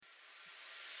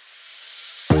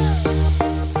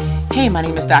Hey, my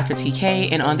name is Dr.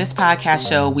 TK, and on this podcast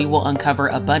show, we will uncover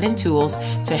abundant tools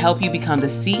to help you become the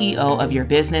CEO of your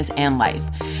business and life.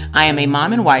 I am a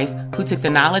mom and wife who took the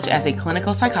knowledge as a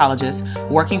clinical psychologist,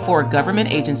 working for a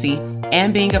government agency,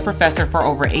 and being a professor for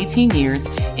over 18 years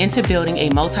into building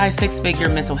a multi-six-figure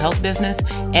mental health business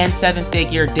and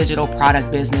seven-figure digital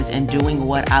product business and doing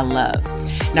what I love.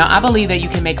 Now, I believe that you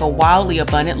can make a wildly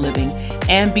abundant living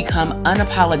and become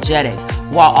unapologetic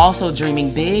while also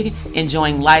dreaming big,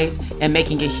 enjoying life, and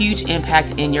making a huge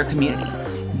impact in your community.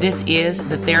 This is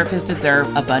the Therapists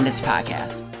Deserve Abundance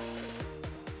podcast.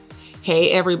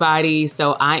 Hey, everybody.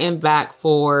 So I am back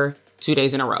for 2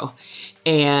 days in a row.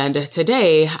 And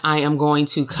today I am going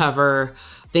to cover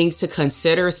things to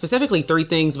consider, specifically 3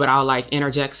 things, but I'll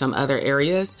interject some other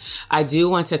areas. I do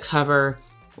want to cover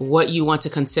what you want to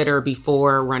consider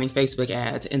before running Facebook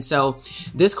ads. And so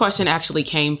this question actually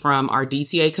came from our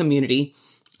DTA community,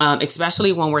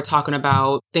 especially when we're talking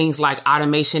about things like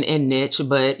automation and niche,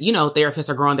 but therapists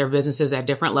are growing their businesses at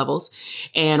different levels.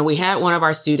 And we had one of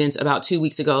our students about 2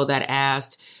 weeks ago that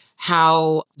asked,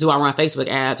 how do I run Facebook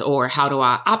ads, or how do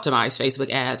I optimize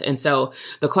Facebook ads? And so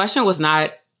the question was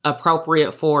not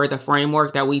appropriate for the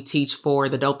framework that we teach for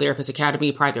the Dope Therapist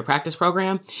Academy private practice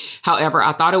program. However,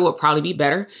 I thought it would probably be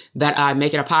better that I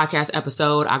make it a podcast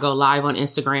episode. I go live on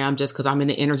Instagram just because I'm in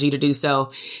the energy to do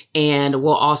so. And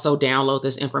we'll also download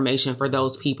this information for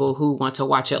those people who want to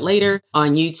watch it later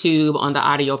on YouTube, on the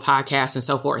audio podcast, and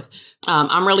so forth.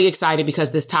 I'm really excited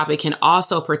because this topic can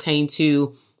also pertain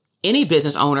to any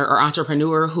business owner or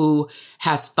entrepreneur who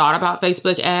has thought about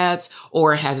Facebook ads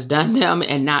or has done them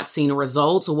and not seen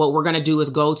results. What we're going to do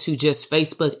is go to just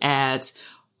Facebook ads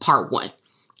part 1.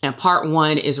 And part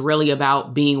 1 is really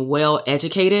about being well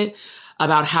educated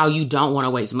about how you don't want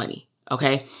to waste money.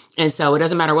 Okay. And so it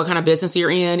doesn't matter what kind of business you're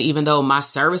in, even though my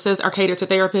services are catered to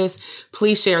therapists,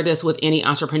 please share this with any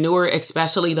entrepreneur,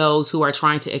 especially those who are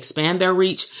trying to expand their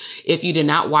reach. If you did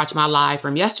not watch my live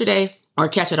from yesterday, or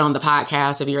catch it on the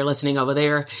podcast if you're listening over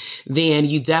there, then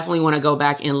you definitely want to go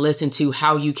back and listen to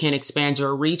how you can expand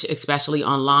your reach, especially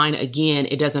online. Again,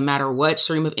 it doesn't matter what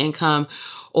stream of income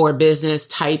or business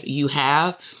type you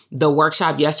have. The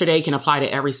workshop yesterday can apply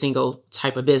to every single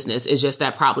type of business. It's just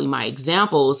that probably my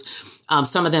examples,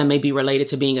 some of them may be related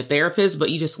to being a therapist, but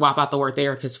you just swap out the word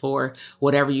therapist for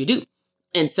whatever you do.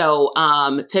 And so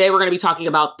today we're going to be talking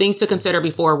about things to consider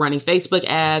before running Facebook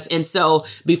ads. And so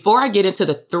before I get into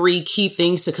the 3 key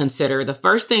things to consider, the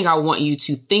first thing I want you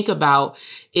to think about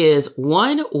is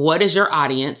 1, what is your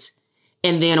audience?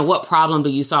 And then what problem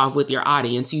do you solve with your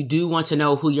audience? You do want to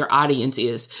know who your audience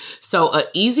is. So an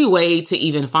easy way to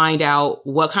even find out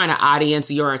what kind of audience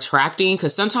you're attracting,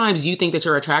 because sometimes you think that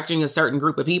you're attracting a certain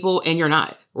group of people and you're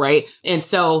not, right? And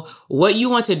so what you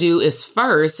want to do is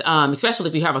first, especially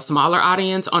if you have a smaller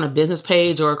audience on a business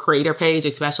page or a creator page,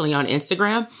 especially on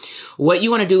Instagram, what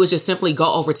you want to do is just simply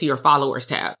go over to your followers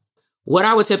tab. What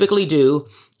I would typically do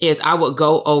is I would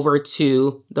go over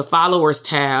to the followers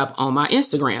tab on my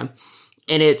Instagram.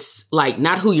 And it's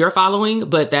not who you're following,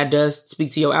 but that does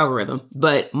speak to your algorithm.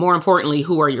 But more importantly,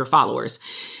 who are your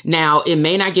followers? Now, it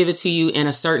may not give it to you in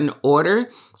a certain order,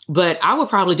 but I would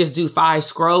probably just do 5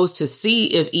 scrolls to see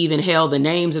if even hell the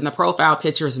names and the profile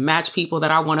pictures match people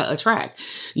that I want to attract.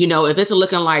 If it's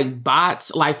looking like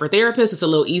bots, like for therapists, it's a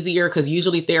little easier because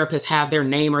usually therapists have their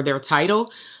name or their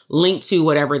title linked to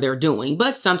whatever they're doing,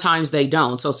 but sometimes they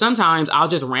don't. So sometimes I'll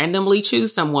just randomly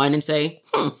choose someone and say,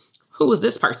 who is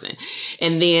this person?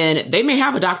 And then they may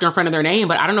have a doctor in front of their name,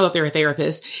 but I don't know if they're a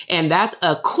therapist. And that's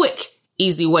a quick,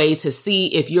 easy way to see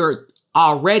if you're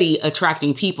already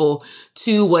attracting people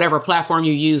to whatever platform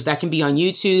you use. That can be on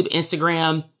YouTube,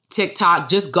 Instagram, TikTok.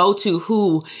 Just go to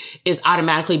who is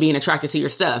automatically being attracted to your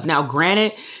stuff. Now,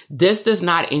 granted, this does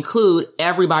not include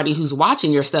everybody who's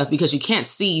watching your stuff because you can't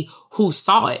see who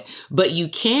saw it, but you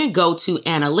can go to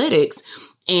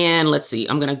analytics and let's see,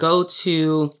 I'm going to go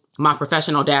to my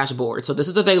professional dashboard. So this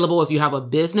is available if you have a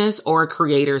business or a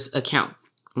creator's account.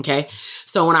 Okay.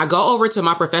 So when I go over to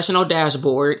my professional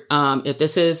dashboard, if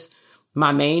this is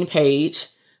my main page,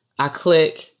 I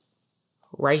click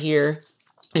right here.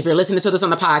 If you're listening to this on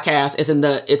the podcast,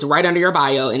 it's right under your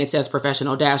bio and it says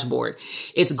professional dashboard.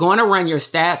 It's going to run your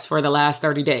stats for the last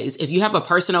 30 days. If you have a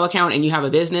personal account and you have a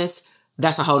business,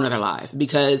 that's a whole nother life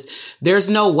because there's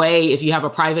no way if you have a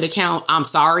private account, I'm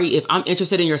sorry, if I'm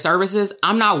interested in your services,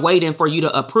 I'm not waiting for you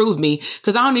to approve me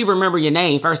because I don't even remember your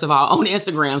name, first of all, on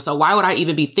Instagram. So why would I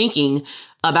even be thinking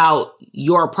about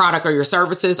your product or your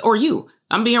services or you?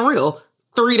 I'm being real.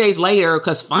 3 days later,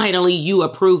 because finally you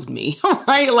approved me,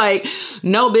 right?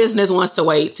 No business wants to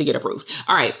wait to get approved.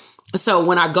 All right. So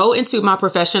when I go into my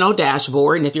professional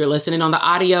dashboard, and if you're listening on the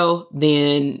audio,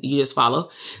 then you just follow.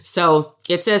 So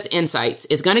it says insights.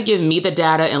 It's going to give me the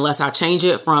data unless I change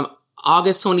it from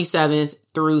August 27th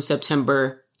through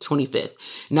September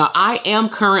 25th. Now, I am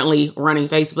currently running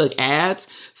Facebook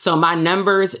ads. So my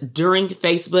numbers during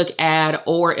Facebook ad,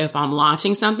 or if I'm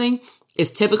launching something,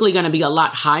 is typically going to be a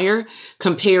lot higher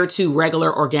compared to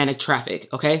regular organic traffic.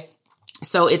 Okay.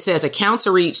 So it says accounts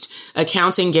reached,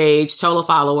 accounts engaged, total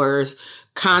followers,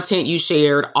 content you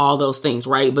shared, all those things,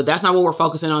 right? But that's not what we're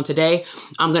focusing on today.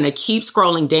 I'm going to keep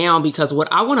scrolling down because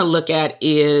what I want to look at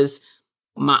is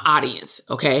my audience.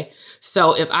 Okay.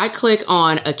 So if I click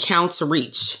on accounts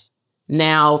reached,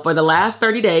 now for the last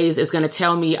 30 days, it's going to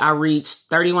tell me I reached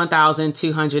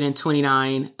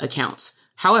 31,229 accounts.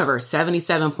 However,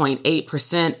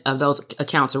 77.8% of those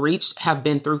accounts reached have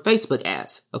been through Facebook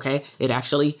ads. Okay. It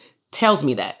actually tells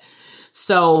me that.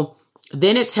 So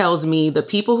then it tells me the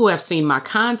people who have seen my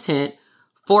content,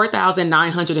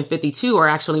 4,952 are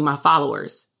actually my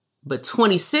followers, but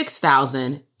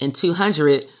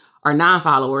 26,200 are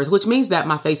non-followers, which means that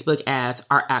my Facebook ads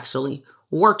are actually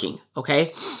working.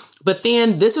 Okay. But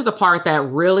then this is the part that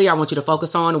really I want you to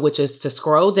focus on, which is to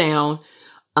scroll down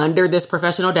under this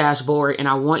professional dashboard. And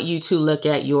I want you to look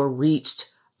at your reached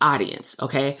audience.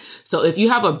 Okay. So if you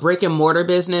have a brick and mortar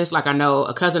business, like I know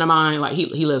a cousin of mine, like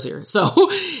he lives here. So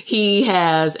he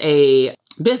has a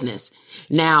business.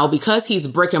 Now, because he's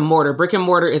brick and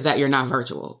mortar is that you're not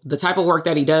virtual. The type of work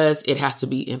that he does, it has to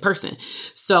be in person.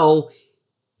 So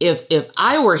if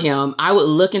I were him, I would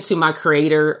look into my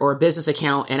creator or business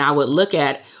account and I would look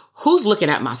at who's looking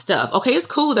at my stuff. Okay, it's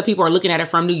cool that people are looking at it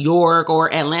from New York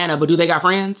or Atlanta, but do they got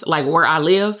friends like where I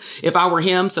live? If I were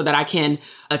him, so that I can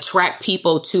attract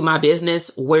people to my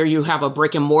business where you have a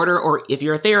brick and mortar, or if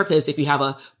you're a therapist, if you have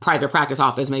a private practice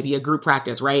office, maybe a group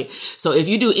practice, right? So if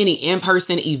you do any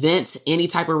in-person events, any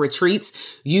type of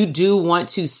retreats, you do want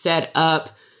to set up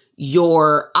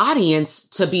your audience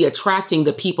to be attracting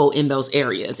the people in those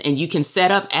areas. And you can set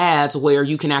up ads where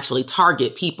you can actually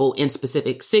target people in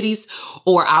specific cities,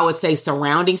 or I would say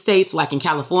surrounding states, like in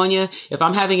California. If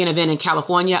I'm having an event in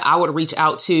California, I would reach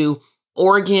out to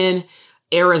Oregon,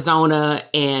 Arizona,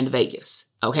 and Vegas.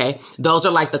 Okay. Those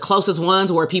are like the closest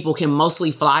ones where people can mostly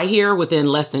fly here within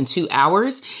less than 2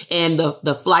 hours. And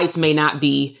the flights may not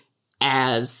be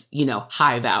as,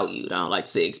 high valued. I don't like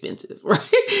to say expensive, right?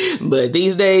 But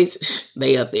these days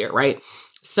they up there, right?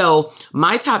 So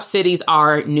my top cities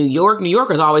are New York. New York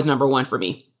is always number one for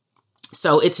me.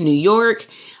 So it's New York,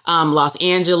 Los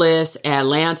Angeles,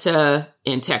 Atlanta,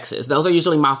 and Texas. Those are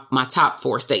usually my top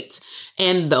 4 states.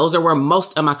 And those are where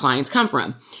most of my clients come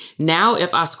from. Now,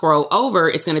 if I scroll over,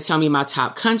 it's going to tell me my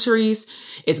top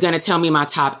countries. It's going to tell me my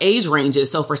top age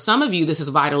ranges. So for some of you, this is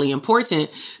vitally important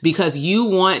because you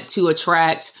want to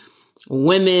attract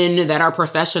women that are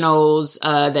professionals,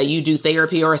 that you do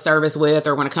therapy or a service with,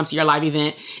 or when it comes to your live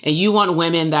event, and you want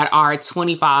women that are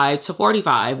 25 to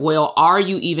 45. Well, are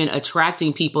you even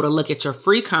attracting people to look at your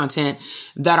free content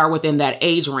that are within that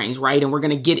age range, right? And we're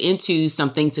going to get into some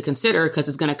things to consider because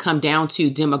it's going to come down to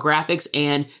demographics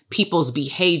and people's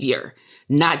behavior,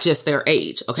 not just their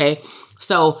age. Okay.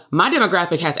 So my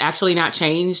demographic has actually not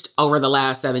changed over the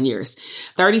last 7 years.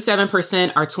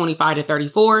 37% are 25 to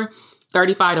 34.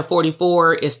 35 to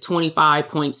 44 is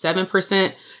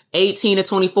 25.7%. 18 to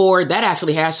 24, that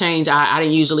actually has changed. I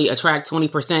didn't usually attract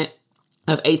 20%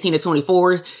 of 18 to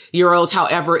 24 year olds.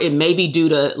 However, it may be due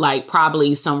to like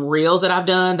probably some reels that I've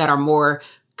done that are more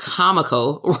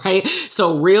comical, right?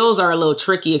 So reels are a little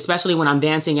tricky, especially when I'm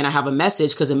dancing and I have a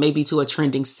message, because it may be to a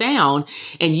trending sound.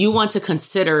 And you want to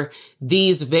consider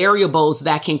these variables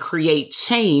that can create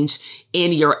change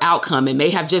in your outcome. It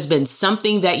may have just been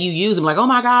something that you use. I'm like, oh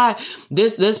my God,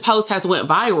 this post has went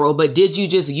viral, but did you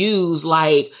just use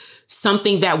like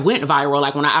something that went viral?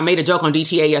 Like when I made a joke on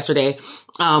DTA yesterday,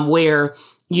 where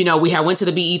we had went to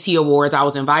the BET Awards. I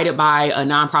was invited by a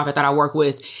nonprofit that I work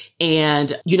with.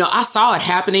 And, I saw it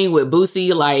happening with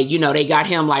Boosie. Like, they got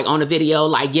him like on a video,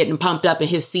 like getting pumped up in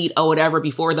his seat or whatever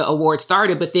before the award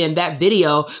started. But then that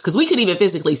video, because we couldn't even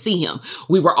physically see him.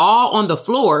 We were all on the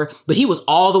floor, but he was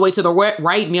all the way to the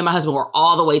right. Me and my husband were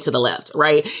all the way to the left,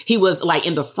 right? He was like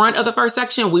in the front of the first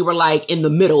section. We were like in the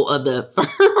middle of the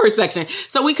first section.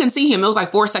 So we couldn't see him. It was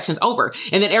like 4 sections over.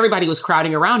 And then everybody was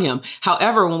crowding around him.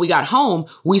 However, when we got home,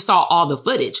 we saw all the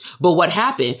footage. But what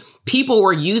happened? people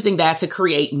were using that to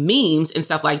create memes and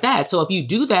stuff like that. So if you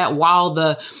do that while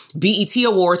the BET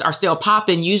Awards are still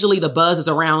popping, usually the buzz is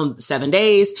around 7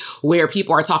 days where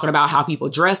people are talking about how people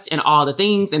dressed and all the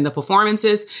things and the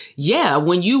performances. Yeah,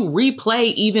 when you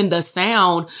replay even the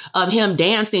sound of him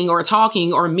dancing or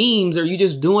talking or memes, or you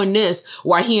just doing this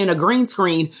while he in a green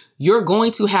screen, you're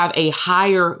going to have a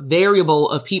higher variable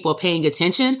of people paying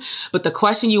attention. But the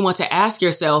question you want to ask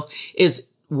yourself is,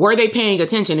 were they paying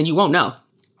attention? And you won't know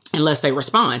unless they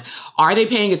respond. Are they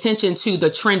paying attention to the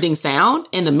trending sound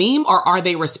in the meme, or are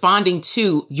they responding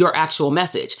to your actual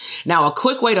message? Now, a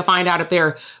quick way to find out if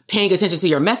they're paying attention to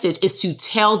your message is to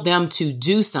tell them to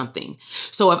do something.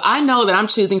 So if I know that I'm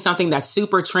choosing something that's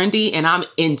super trendy and I'm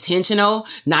intentional,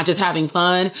 not just having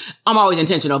fun, I'm always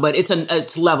intentional, but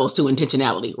it's levels to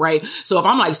intentionality, right? So if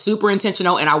I'm like super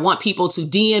intentional and I want people to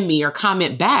DM me or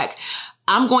comment back,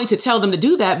 I'm going to tell them to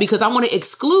do that because I want to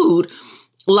exclude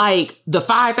like the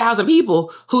 5,000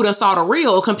 people who done saw the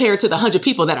reel compared to the 100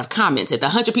 people that have commented. The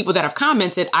 100 people that have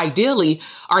commented ideally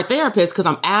are therapists because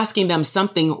I'm asking them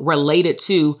something related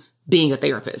to being a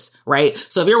therapist, right?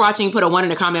 So if you're watching, put a 1 in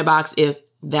the comment box if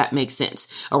that makes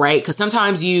sense. All right. Cause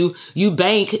sometimes you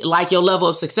bank like your level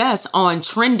of success on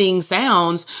trending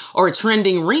sounds or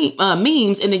trending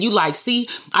memes. And then you like, see,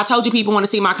 I told you people want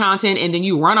to see my content. And then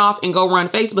you run off and go run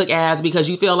Facebook ads because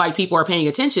you feel like people are paying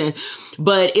attention.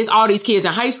 But it's all these kids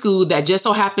in high school that just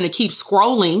so happen to keep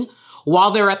scrolling while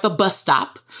they're at the bus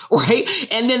stop. Right.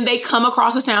 And then they come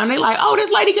across a sound and they're like, oh,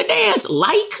 this lady could dance.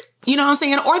 Like, you know what I'm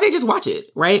saying? Or they just watch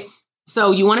it. Right. So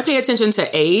you want to pay attention to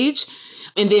age.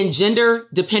 And then gender,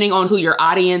 depending on who your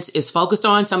audience is focused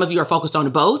on. Some of you are focused on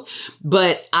both,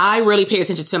 but I really pay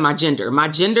attention to my gender. My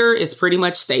gender is pretty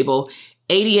much stable.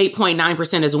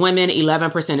 88.9% is women,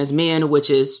 11% is men, which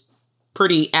is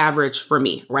pretty average for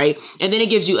me, right? And then it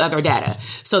gives you other data.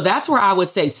 So that's where I would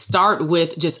say start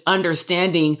with just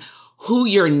understanding who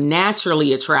you're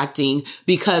naturally attracting,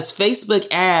 because Facebook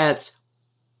ads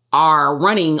are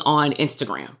running on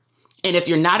Instagram. And if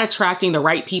you're not attracting the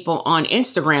right people on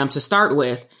Instagram to start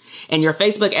with, and your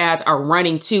Facebook ads are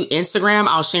running to Instagram,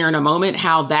 I'll share in a moment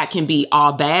how that can be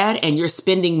all bad and you're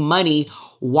spending money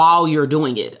while you're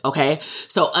doing it. Okay.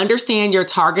 So understand your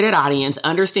targeted audience,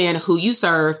 understand who you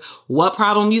serve, what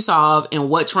problem you solve, and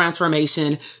what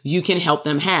transformation you can help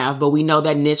them have. But we know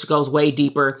that niche goes way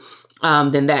deeper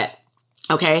than that.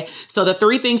 Okay. So the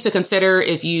 3 things to consider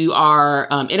if you are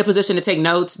in a position to take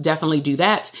notes, definitely do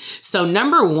that. So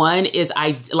number 1 is,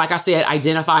 like I said,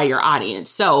 identify your audience.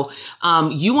 So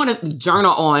you want to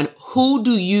journal on who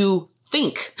do you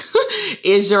think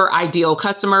is your ideal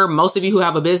customer. Most of you who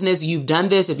have a business, you've done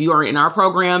this. If you are in our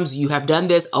programs, you have done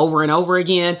this over and over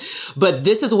again. But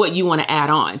this is what you want to add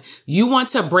on. You want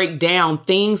to break down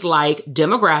things like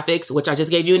demographics, which I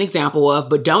just gave you an example of,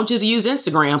 but don't just use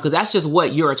Instagram because that's just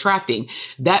what you're attracting.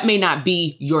 That may not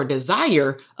be your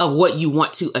desire of what you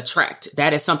want to attract.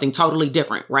 That is something totally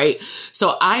different, right?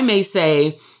 So I may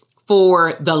say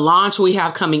for the launch we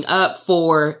have coming up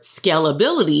for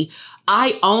scalability,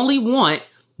 I only want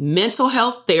mental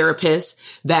health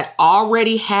therapists that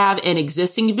already have an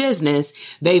existing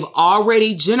business. They've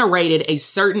already generated a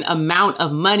certain amount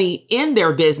of money in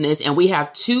their business. And we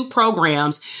have 2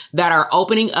 programs that are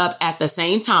opening up at the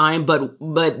same time,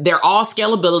 but they're all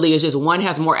scalability. It's just one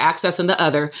has more access than the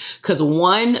other because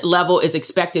one level is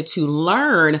expected to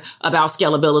learn about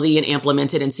scalability and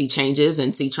implement it and see changes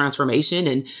and see transformation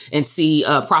and see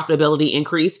profitability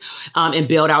increase and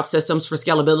build out systems for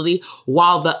scalability,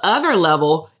 while the other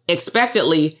level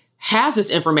expectedly has this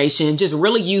information, just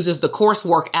really uses the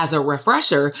coursework as a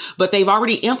refresher, but they've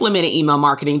already implemented email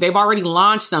marketing. They've already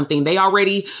launched something. They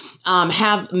already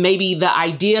have maybe the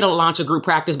idea to launch a group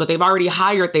practice, but they've already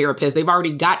hired therapists. They've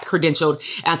already got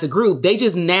credentialed as a group. They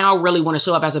just now really want to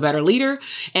show up as a better leader,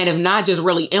 and if not, just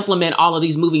really implement all of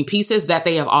these moving pieces that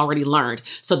they have already learned.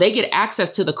 So they get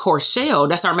access to the course shell.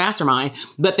 That's our mastermind,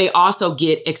 but they also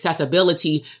get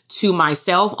accessibility to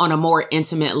myself on a more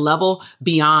intimate level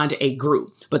beyond a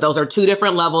group. But those are 2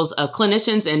 different levels of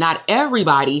clinicians, and not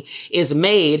everybody is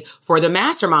made for the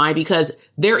mastermind because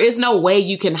there is no way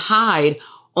you can hide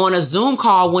on a Zoom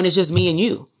call when it's just me and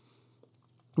you.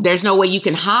 There's no way you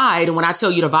can hide when I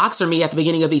tell you to Voxer me at the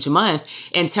beginning of each month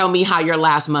and tell me how your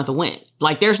last month went.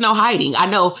 Like there's no hiding. I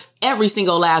know every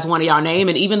single last one of y'all name,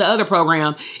 and even the other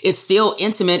program, it's still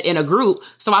intimate in a group.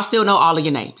 So I still know all of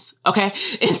your names. Okay.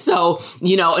 And so,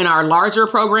 in our larger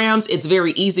programs, it's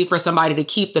very easy for somebody to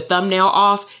keep the thumbnail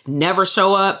off, never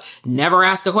show up, never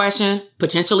ask a question,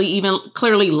 potentially even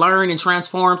clearly learn and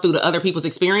transform through the other people's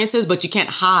experiences, but you can't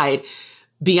hide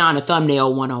beyond a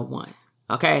thumbnail 101.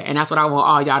 Okay. And that's what I want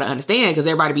all y'all to understand, because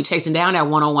everybody be chasing down that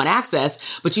one-on-one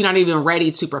access, but you're not even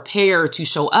ready to prepare to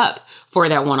show up for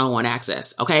that one-on-one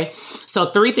access. Okay. So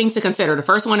 3 things to consider. The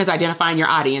first one is identifying your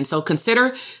audience. So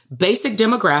consider basic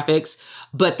demographics,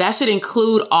 but that should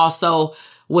include also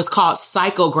what's called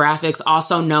psychographics,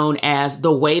 also known as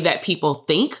the way that people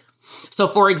think. So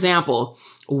for example,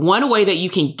 one way that you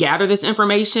can gather this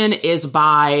information is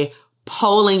by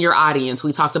polling your audience.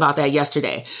 We talked about that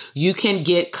yesterday. You can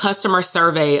get customer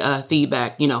survey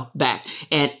feedback, back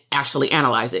and actually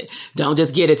analyze it. Don't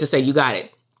just get it to say you got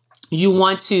it. You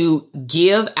want to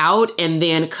give out and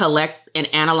then collect and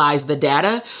analyze the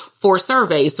data for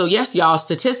surveys. So yes, y'all,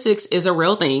 statistics is a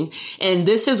real thing. And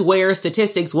this is where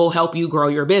statistics will help you grow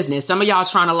your business. Some of y'all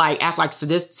trying to act like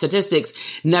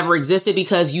statistics never existed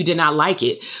because you did not like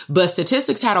it. But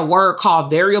statistics had a word called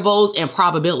variables and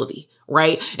probability,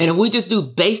 right? And if we just do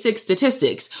basic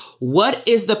statistics, what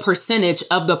is the percentage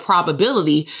of the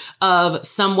probability of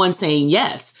someone saying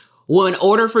yes? Well, in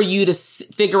order for you to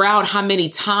figure out how many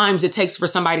times it takes for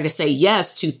somebody to say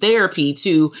yes to therapy,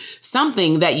 to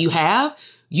something that you have,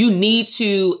 you need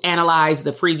to analyze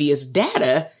the previous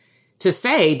data to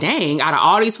say, dang, out of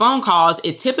all these phone calls,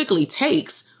 it typically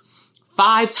takes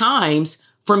 5 times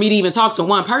for me to even talk to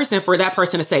one person for that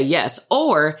person to say yes.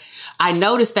 Or I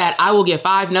noticed that I will get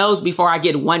 5 no's before I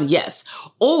get 1 yes.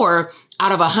 Or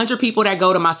out of 100 people that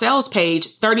go to my sales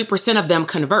page, 30% of them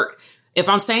convert. If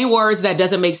I'm saying words that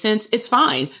doesn't make sense, it's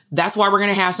fine. That's why we're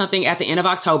going to have something at the end of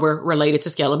October related to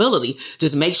scalability.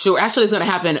 Just make sure, actually it's going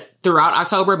to happen throughout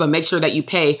October, but make sure that you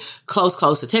pay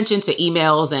close attention to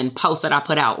emails and posts that I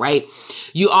put out, right?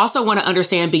 You also want to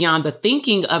understand beyond the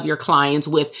thinking of your clients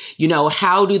with,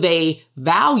 how do they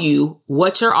value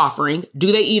what you're offering?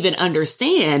 Do they even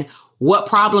understand what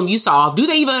problem you solve? Do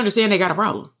they even understand they got a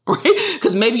problem, right?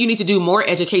 Because maybe you need to do more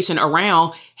education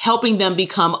around helping them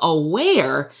become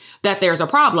aware that there's a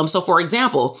problem. So for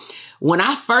example, when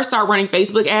I first started running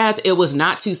Facebook ads, it was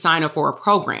not to sign up for a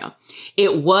program.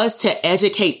 It was to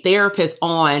educate therapists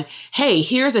on, hey,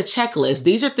 here's a checklist.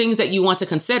 These are things that you want to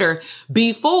consider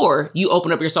before you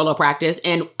open up your solo practice.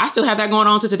 And I still have that going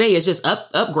on to today. It's just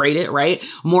upgraded, right?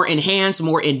 More enhanced,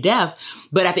 more in depth.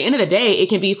 But at the end of the day, it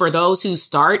can be for those who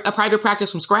start a private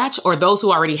practice from scratch or those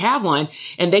who already have one,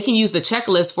 and they can use the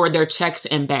checklist for their checks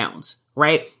and bounds,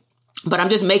 right? But I'm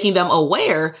just making them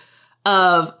aware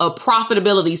of a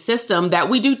profitability system that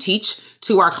we do teach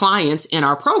to our clients in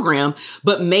our program,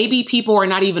 but maybe people are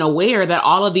not even aware that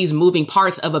all of these moving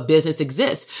parts of a business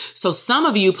exist. So some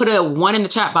of you, put a 1 in the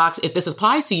chat box if this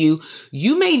applies to you,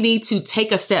 you may need to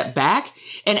take a step back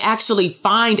and actually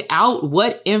find out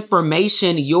what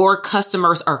information your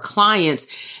customers or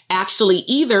clients actually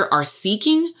either are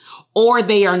seeking or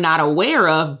they are not aware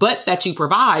of, but that you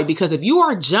provide. Because if you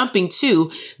are jumping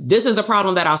to, this is the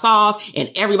problem that I solve and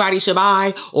everybody should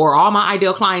buy, or all my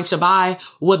ideal clients should buy,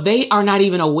 well, they are not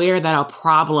even aware that a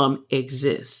problem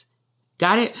exists.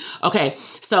 Got it? Okay.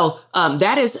 So,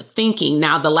 that is thinking.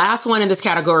 Now, the last one in this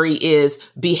category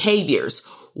is behaviors.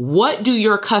 What do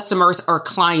your customers or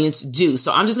clients do?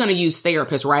 So I'm just going to use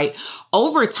therapists, right?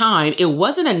 Over time, it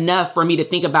wasn't enough for me to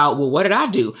think about, well, what did I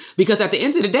do? Because at the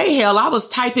end of the day, hell, I was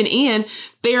typing in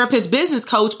therapist business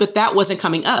coach, but that wasn't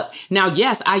coming up. Now,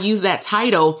 yes, I use that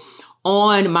title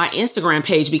on my Instagram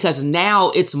page because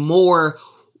now it's more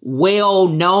well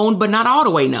known, but not all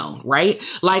the way known, right?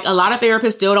 Like a lot of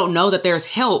therapists still don't know that there's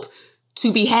help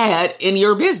to be had in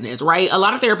your business, right? A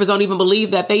lot of therapists don't even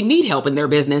believe that they need help in their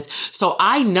business. So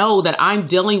I know that I'm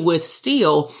dealing with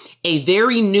still a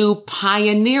very new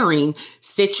pioneering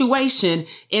situation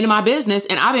in my business.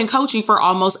 And I've been coaching for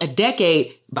almost a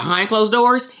decade behind closed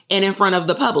doors and in front of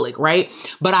the public, right?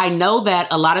 But I know that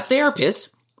a lot of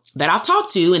therapists that I've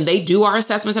talked to, and they do our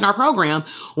assessments in our program,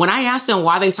 when I ask them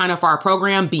why they sign up for our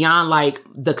program beyond like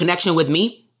the connection with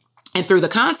me, and through the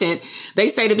content, they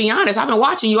say, to be honest, I've been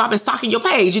watching you. I've been stalking your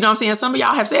page. You know what I'm saying? Some of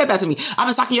y'all have said that to me. I've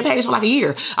been stalking your page for like a year.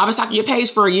 I've been stalking your page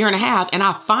for a year and a half. And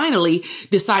I finally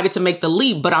decided to make the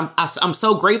leap. But I'm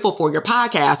so grateful for your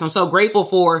podcast. I'm so grateful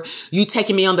for you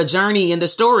taking me on the journey and the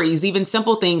stories, even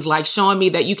simple things like showing me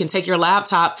that you can take your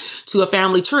laptop to a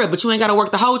family trip, but you ain't got to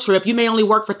work the whole trip. You may only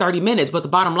work for 30 minutes, but the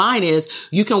bottom line is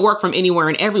you can work from anywhere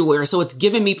and everywhere. So it's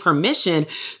given me permission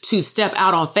to step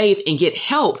out on faith and get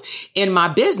help in my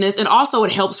business. And also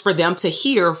it helps for them to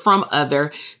hear from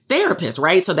other therapists,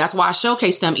 right? So that's why I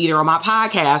showcase them either on my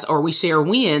podcast or we share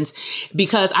wins,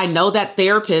 because I know that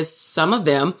therapists, some of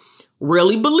them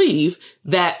really believe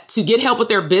that to get help with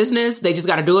their business, they just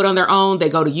got to do it on their own. They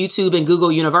go to YouTube and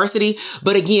Google University.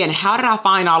 But again, how did I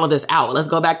find all of this out? Let's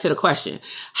go back to the question.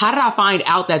 How did I find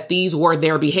out that these were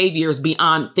their behaviors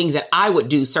beyond things that I would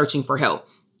do searching for help?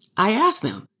 I ask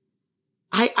them.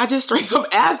 I just straight up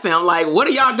ask them, like, what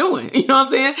are y'all doing? You know what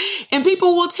I'm saying? And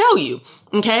people will tell you.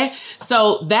 Okay.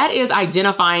 So that is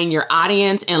identifying your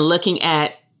audience and looking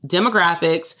at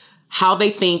demographics, how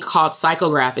they think, called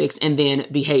psychographics, and then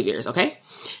behaviors. Okay.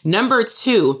 Number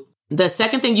 2, the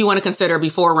second thing you want to consider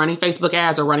before running Facebook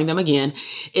ads or running them again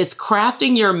is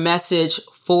crafting your message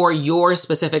for your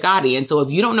specific audience. So if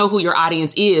you don't know who your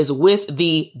audience is with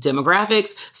the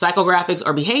demographics, psychographics,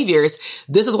 or behaviors,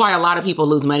 this is why a lot of people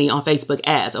lose money on Facebook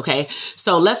ads. Okay.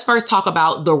 So let's first talk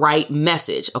about the right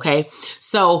message. Okay.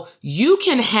 So you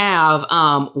can have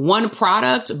one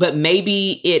product, but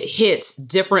maybe it hits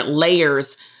different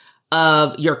layers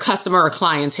of your customer or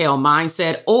clientele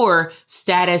mindset or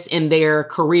status in their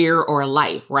career or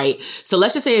life, right? So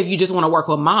let's just say if you just want to work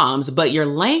with moms, but your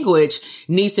language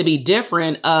needs to be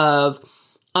different of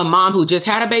a mom who just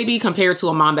had a baby compared to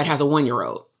a mom that has a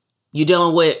 1-year-old. You're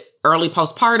dealing with early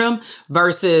postpartum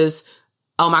versus,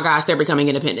 oh my gosh, they're becoming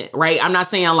independent, right? I'm not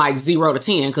saying like 0 to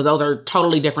 10 because those are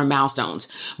totally different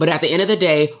milestones. But at the end of the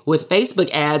day, with Facebook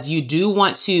ads, you do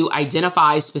want to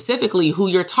identify specifically who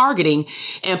you're targeting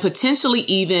and potentially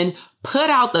even put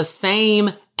out the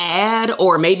same ad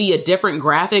or maybe a different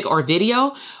graphic or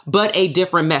video, but a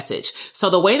different message. So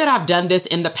the way that I've done this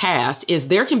in the past is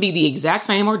there can be the exact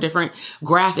same or different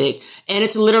graphic, and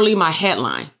it's literally my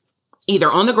headline,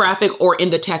 either on the graphic or in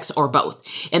the text or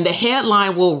both. And the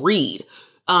headline will read,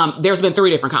 there's been 3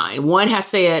 different kinds. One has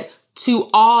said to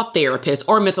all therapists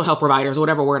or mental health providers,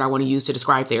 whatever word I want to use to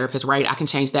describe therapists, right? I can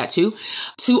change that too.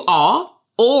 To all,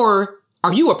 or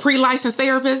are you a pre-licensed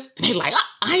therapist? And they're like,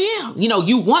 I am. You know,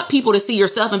 you want people to see your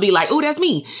stuff and be like, oh, that's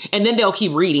me. And then they'll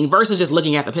keep reading versus just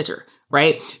looking at the picture,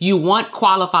 right? You want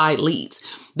qualified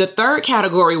leads. The third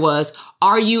category was,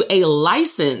 are you a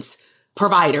licensed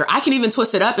provider? I can even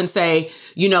twist it up and say,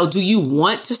 you know, do you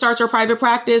want to start your private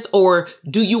practice or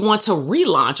do you want to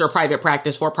relaunch your private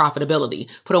practice for profitability?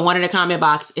 Put a 1 in the comment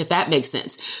box if that makes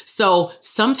sense. So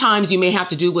sometimes you may have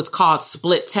to do what's called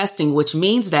split testing, which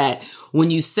means that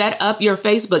when you set up your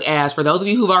Facebook ads, for those of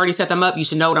you who've already set them up, you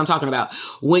should know what I'm talking about.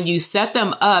 When you set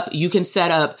them up, you can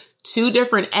set up 2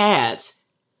 different ads.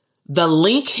 The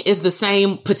link is the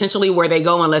same potentially where they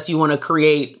go unless you want to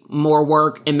create more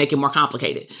work and make it more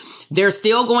complicated. They're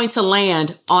still going to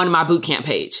land on my bootcamp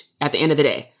page at the end of the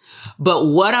day. But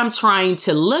what I'm trying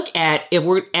to look at if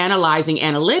we're analyzing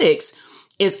analytics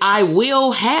is I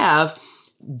will have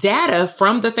data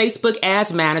from the Facebook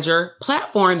Ads Manager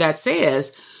platform that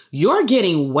says you're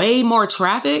getting way more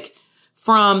traffic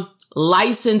from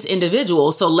licensed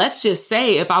individuals. So let's just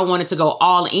say if I wanted to go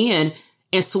all in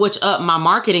and switch up my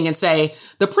marketing and say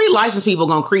the pre-licensed people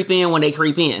going to creep in when they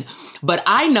creep in. But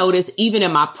I notice even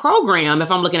in my program, if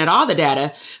I'm looking at all the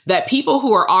data, that people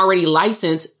who are already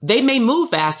licensed, they may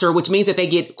move faster, which means that they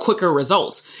get quicker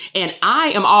results. And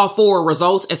I am all for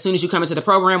results as soon as you come into the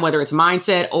program, whether it's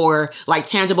mindset or like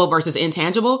tangible versus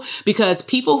intangible, because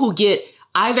people who get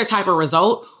either type of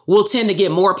result will tend to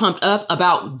get more pumped up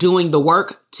about doing the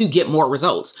work to get more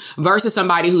results versus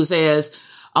somebody who says,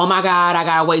 oh my God, I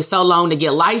got to wait so long to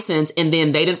get licensed. And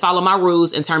then they didn't follow my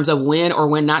rules in terms of when or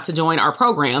when not to join our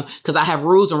program because I have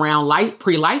rules around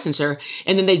pre-licensure.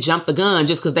 And then they jumped the gun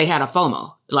just because they had a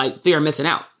FOMO, like fear of missing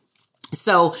out.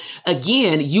 So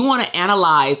again, you want to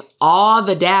analyze all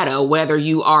the data, whether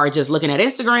you are just looking at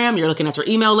Instagram, you're looking at your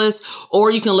email list,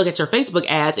 or you can look at your Facebook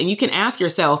ads and you can ask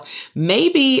yourself,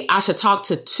 maybe I should talk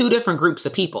to 2 different groups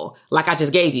of people. Like I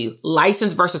just gave you,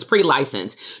 licensed versus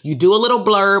pre-licensed. You do a little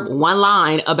blurb, 1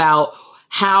 line about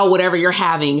how whatever you're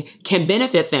having can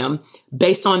benefit them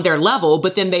based on their level,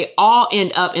 but then they all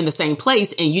end up in the same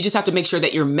place. And you just have to make sure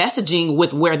that your messaging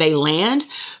with where they land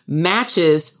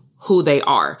matches who they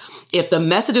are. If the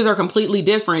messages are completely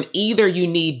different, either you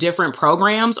need different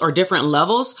programs or different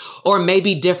levels, or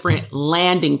maybe different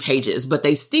landing pages, but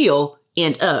they still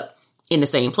end up in the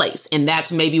same place. And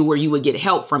that's maybe where you would get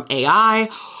help from AI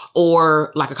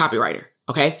or like a copywriter.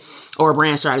 Okay. Or a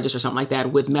brand strategist or something like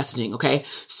that with messaging. Okay.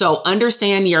 So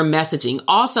understand your messaging.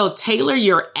 Also tailor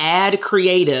your ad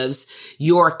creatives,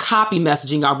 your copy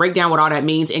messaging. I'll break down what all that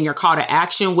means and your call to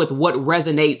action with what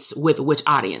resonates with which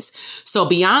audience. So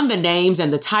beyond the names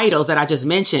and the titles that I just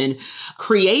mentioned,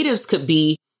 creatives could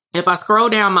be, if I scroll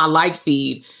down my like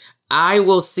feed, I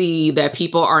will see that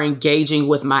people are engaging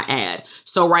with my ad.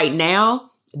 So right now,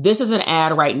 this is an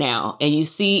ad right now, and you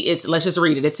see let's just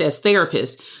read it. It says,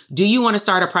 therapist, do you want to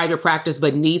start a private practice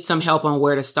but need some help on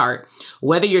where to start?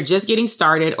 Whether you're just getting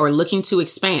started or looking to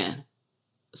expand.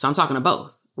 So I'm talking to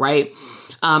both, right?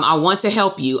 I want to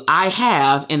help you. I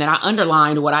have, and then I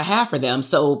underlined what I have for them.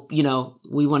 So,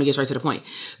 we want to get straight to the point.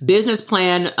 Business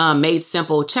plan made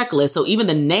simple checklist. So even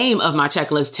the name of my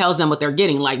checklist tells them what they're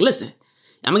getting. Like, listen,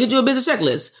 I'm gonna get you a business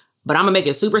checklist, but I'm gonna make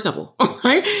it super simple,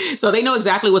 right? So they know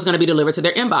exactly what's gonna be delivered to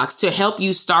their inbox to help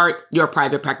you start your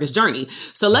private practice journey.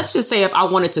 So let's just say if I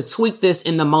wanted to tweak this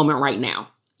in the moment right now,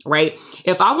 right?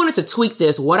 If I wanted to tweak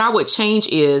this, what I would change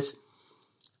is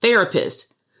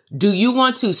therapist. Do you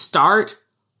want to start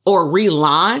or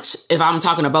relaunch, if I'm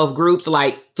talking to both groups,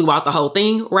 like throughout the whole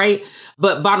thing, right?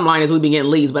 But bottom line is we've been getting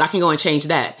leads, but I can go and change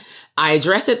that. I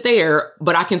address it there,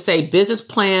 but I can say business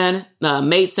plan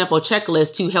made simple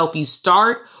checklist to help you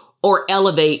start or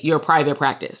elevate your private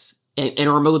practice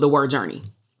and remove the word journey,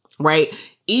 right?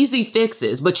 Easy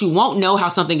fixes, but you won't know how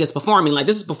something is performing. Like,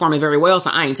 this is performing very well,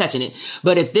 so I ain't touching it.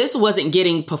 But if this wasn't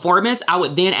getting performance, I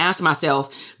would then ask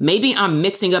myself, maybe I'm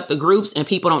mixing up the groups and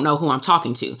people don't know who I'm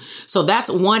talking to. So that's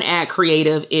one ad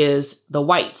creative, is the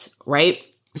whites, right?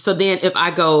 So then if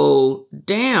I go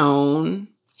down,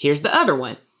 here's the other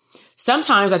one.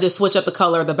 Sometimes I just switch up the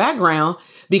color of the background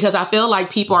because I feel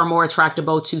like people are more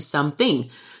attractable to something.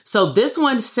 So this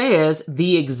one says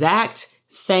the exact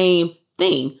same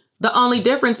thing. The only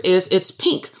difference is it's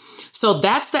pink. So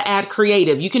that's the ad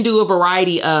creative. You can do a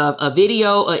variety of a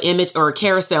video, an image, or a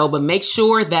carousel, but make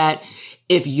sure that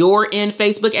if you're in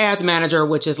Facebook Ads Manager,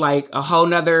 which is like a whole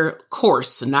nother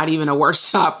course, not even a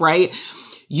workshop, right?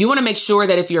 You want to make sure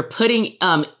that if you're putting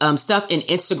stuff in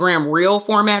Instagram Reel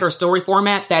format or story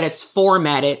format, that it's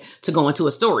formatted to go into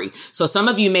a story. So some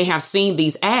of you may have seen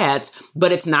these ads,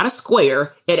 but it's not a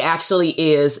square. It actually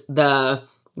is the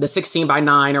 16 by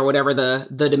 9 or whatever the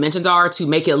dimensions are to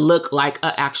make it look like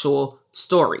an actual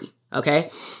story. Okay.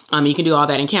 You can do all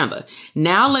that in Canva.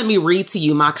 Now let me read to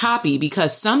you my copy,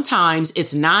 because sometimes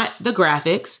it's not the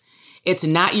graphics. It's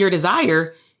not your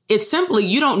desire. It's simply,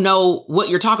 you don't know what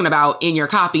you're talking about in your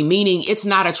copy, meaning it's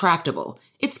not attractable.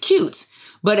 It's cute,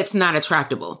 but it's not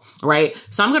attractable, right?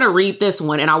 So I'm going to read this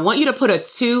one, and I want you to put a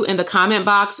 2 in the comment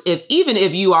box. Even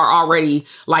if you are already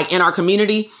like in our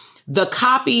community, the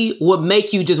copy would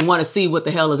make you just want to see what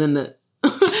the hell is in the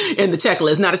in the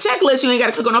checklist. Now, the checklist, you ain't got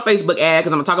to click on a Facebook ad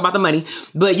because I'm going to talk about the money,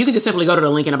 but you can just simply go to the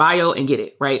link in the bio and get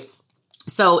it, right?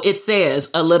 So it says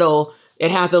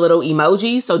it has the little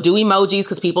emojis. So do emojis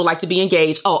because people like to be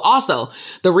engaged. Oh, also,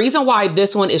 the reason why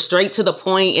this one is straight to the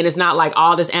point and it's not like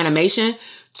all this animation,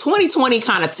 2020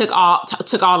 kind of took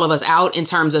all of us out in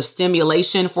terms of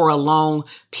stimulation for a long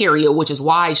period, which is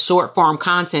why short form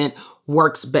content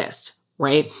works best,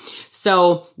 right?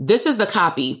 So this is the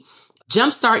copy.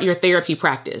 Jumpstart your therapy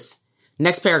practice.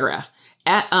 Next paragraph.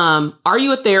 Are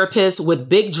you a therapist with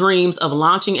big dreams of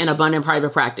launching an abundant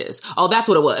private practice? Oh, that's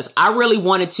what it was. I really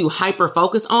wanted to hyper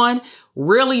focus on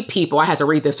people. I had to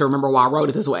read this to remember why I wrote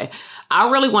it this way.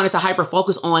 I really wanted to hyper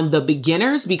focus on the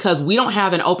beginners because we don't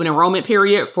have an open enrollment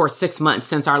period for 6 months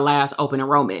since our last open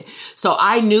enrollment. So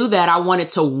I knew that I wanted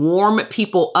to warm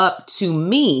people up to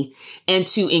me and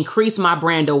to increase my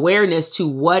brand awareness to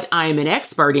what I am an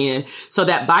expert in, so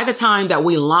that by the time that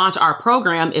we launch our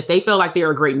program, if they feel like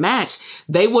they're a great match,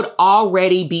 they would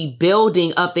already be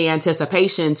building up the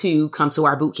anticipation to come to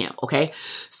our boot camp. Okay.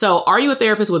 So are you a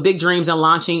therapist with big dreams and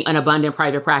launching an abundant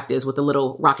private practice with a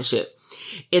little rocket ship?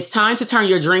 It's time to turn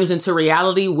your dreams into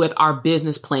reality with our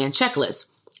business plan checklist.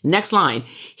 Next line.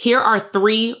 Here are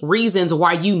 3 reasons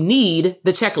why you need the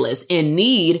checklist, and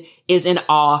need is in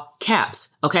all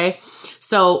caps. Okay.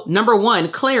 So number 1,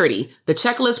 clarity. The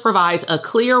checklist provides a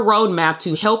clear roadmap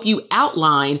to help you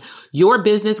outline your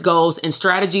business goals and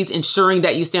strategies, ensuring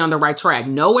that you stay on the right track.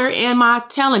 Nowhere am I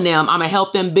telling them I'm going to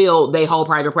help them build their whole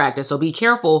private practice. So be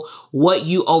careful what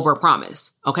you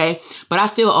overpromise. Okay. But I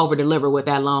still over deliver with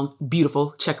that long,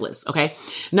 beautiful checklist. Okay.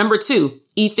 Number 2,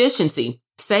 efficiency.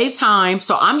 Save time.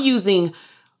 So I'm going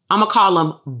to call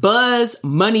them buzz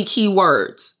money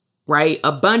keywords, right?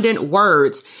 Abundant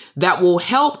words that will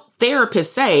help therapists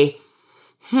say,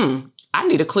 I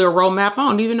need a clear roadmap. I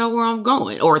don't even know where I'm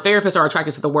going. Or therapists are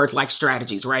attracted to the words like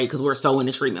strategies, right? Because we're so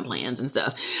into treatment plans and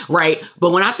stuff, right?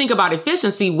 But when I think about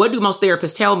efficiency, what do most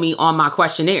therapists tell me on my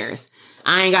questionnaires?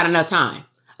 I ain't got enough time.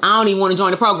 I don't even want to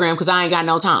join the program because I ain't got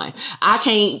no time. I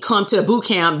can't come to the boot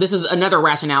camp. This is another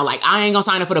rationale. Like, I ain't going to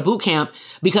sign up for the boot camp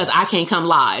because I can't come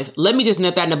live. Let me just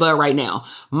nip that in the bud right now.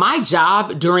 My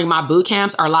job during my boot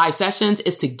camps or live sessions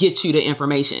is to get you the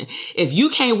information. If you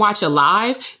can't watch it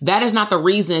live, that is not the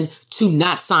reason to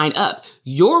not sign up.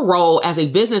 Your role as a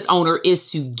business owner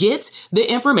is to get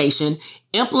the information,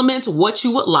 Implement what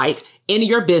you would like in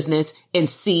your business and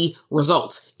see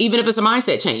results, even if it's a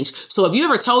mindset change. So if you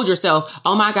ever told yourself,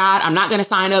 oh my God, I'm not going to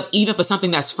sign up even for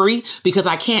something that's free because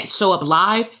I can't show up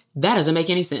live, that doesn't make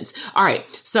any sense. All right.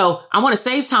 So I want to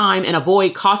save time and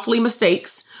avoid costly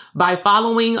mistakes by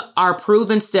following our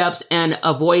proven steps and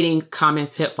avoiding common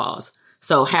pitfalls.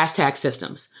 So hashtag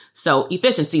systems. So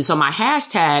efficiency. So my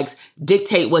hashtags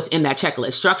dictate what's in that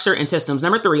checklist. Structure and systems.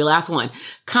 Number 3, last one,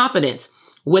 confidence.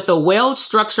 With a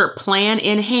well-structured plan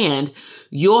in hand,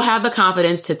 you'll have the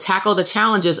confidence to tackle the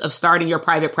challenges of starting your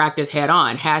private practice head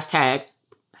on. Hashtag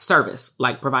service,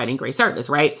 like providing great service,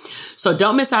 right? So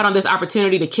don't miss out on this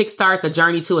opportunity to kickstart the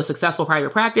journey to a successful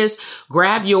private practice.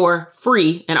 Grab your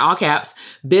free, in all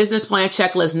caps, business plan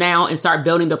checklist now and start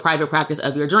building the private practice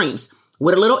of your dreams.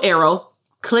 With a little arrow,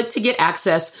 click to get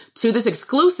access to this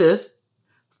exclusive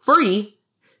free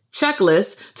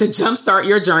checklist to jumpstart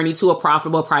your journey to a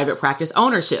profitable private practice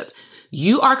ownership.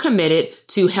 We are committed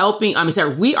to helping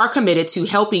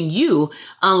you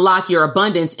unlock your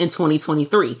abundance in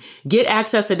 2023. Get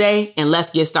access today and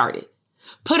let's get started.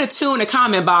 Put a 2 in the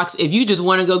comment box if you just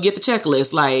want to go get the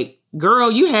checklist. Like,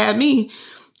 girl, you had me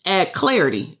at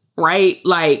clarity, right?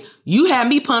 Like, you had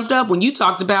me pumped up when you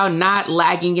talked about not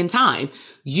lagging in time.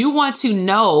 You want to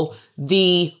know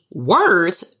the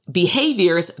words,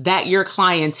 behaviors that your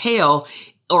clientele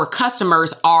or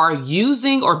customers are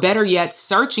using, or better yet,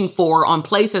 searching for on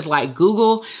places like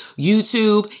Google,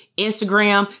 YouTube,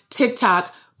 Instagram,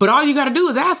 TikTok. But all you got to do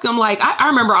is ask them. Like, I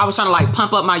remember I was trying to like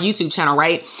pump up my YouTube channel,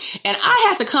 right? And I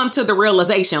had to come to the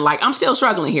realization, like, I'm still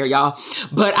struggling here, y'all,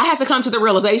 but I had to come to the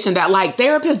realization that like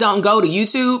therapists don't go to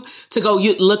YouTube to go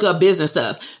look up business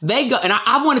stuff. They go, and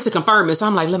I wanted to confirm this. So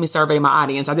I'm like, let me survey my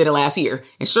audience. I did it last year.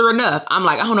 And sure enough, I'm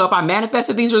like, I don't know if I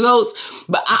manifested these results,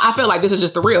 but I feel like this is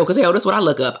just the real, because hell, this is what I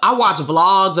look up. I watch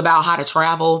vlogs about how to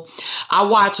travel. I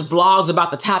watch vlogs about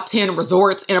the top 10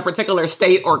 resorts in a particular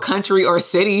state or country or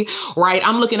city, right?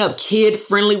 I'm looking up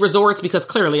kid-friendly resorts because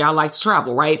clearly I like to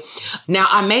travel, right? Now,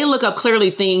 I may look up clearly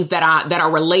things that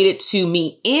are related to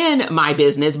me in my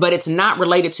business, but it's not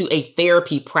related to a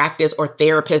therapy practice or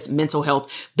therapist mental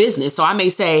health business. So I may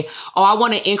say, oh, I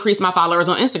want to increase my followers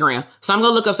on Instagram. So I'm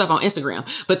going to look up stuff on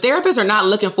Instagram. But therapists are not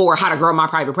looking for how to grow my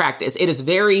private practice. It is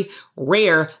very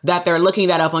rare that they're looking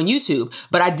that up on YouTube.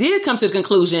 But I did come to the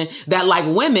conclusion that like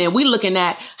women, we looking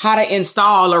at how to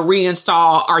install or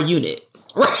reinstall our unit.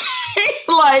 Right?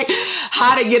 Like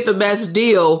how to get the best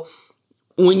deal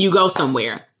when you go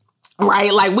somewhere.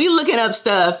 Right? Like we looking up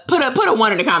stuff. Put a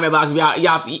 1 in the comment box.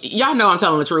 Y'all know I'm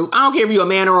telling the truth. I don't care if you're a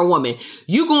man or a woman.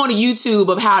 You go on to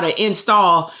YouTube of how to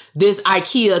install this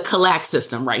IKEA Kallax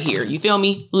system right here. You feel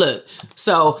me? Look.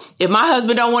 So if my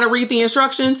husband don't want to read the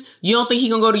instructions, you don't think he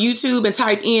gonna go to YouTube and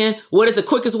type in what is the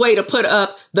quickest way to put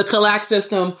up the Kallax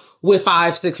system with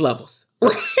 5-6 levels?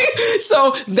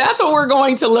 So that's what we're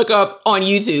going to look up on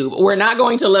YouTube. We're not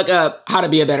going to look up how to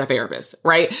be a better therapist,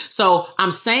 right? So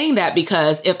I'm saying that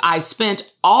because if I spent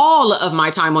all of my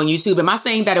time on YouTube, am I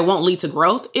saying that it won't lead to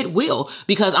growth? It will,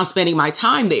 because I'm spending my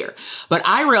time there. But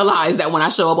I realize that when I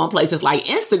show up on places like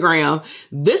Instagram,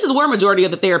 this is where majority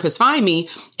of the therapists find me.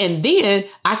 And then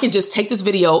I can just take this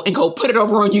video and go put it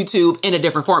over on YouTube in a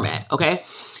different format. Okay.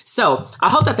 So I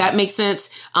hope that makes sense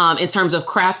in terms of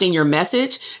crafting your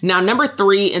message. Now, number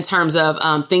 3, in terms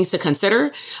of things to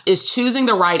consider, is choosing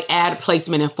the right ad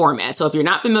placement and format. So if you're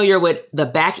not familiar with the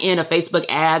back end of Facebook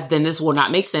ads, then this will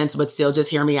not make sense, but still just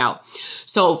hear me out.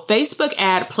 So Facebook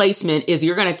ad placement is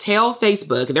you're going to tell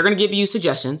Facebook, they're going to give you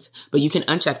suggestions, but you can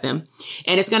uncheck them.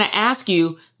 And it's going to ask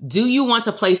you, do you want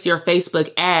to place your Facebook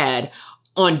ad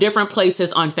on different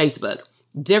places on Facebook,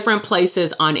 different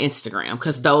places on Instagram?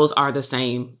 Because those are the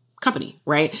same company,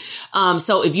 right?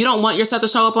 So if you don't want yourself to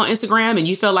show up on Instagram and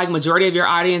you feel like majority of your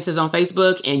audience is on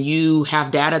Facebook and you have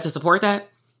data to support that,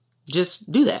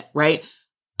 just do that, right?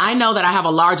 I know that I have a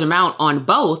large amount on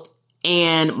both,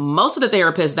 and most of the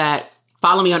therapists that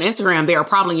follow me on Instagram, they are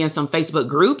probably in some Facebook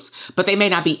groups, but they may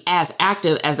not be as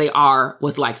active as they are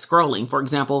with like scrolling, for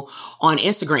example, on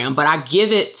Instagram. But I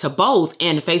give it to both,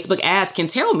 and Facebook ads can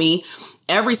tell me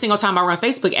every single time I run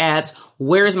Facebook ads,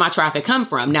 where is my traffic come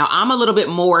from? Now, I'm a little bit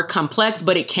more complex,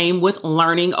 but it came with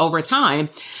learning over time.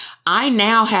 I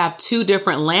now have 2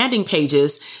 different landing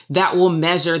pages that will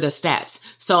measure the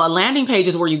stats. So a landing page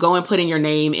is where you go and put in your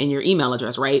name and your email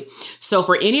address, right? So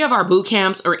for any of our boot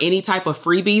camps or any type of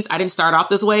freebies, I didn't start off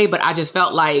this way, but I just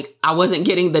felt like I wasn't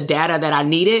getting the data that I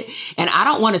needed. And I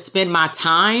don't want to spend my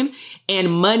time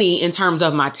and money in terms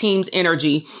of my team's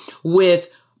energy with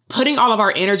putting all of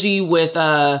our energy with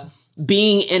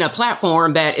being in a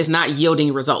platform that is not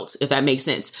yielding results, if that makes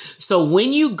sense. So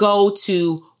when you go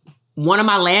to one of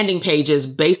my landing pages,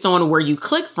 based on where you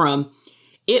click from,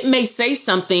 it may say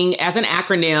something as an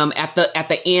acronym at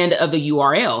the end of the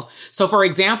URL. So for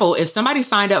example, if somebody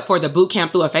signed up for the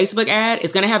bootcamp through a Facebook ad,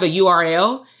 it's going to have a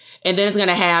URL and then it's going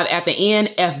to have at the end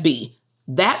FB.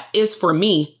 That is for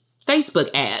me, Facebook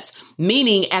ads,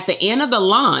 meaning at the end of the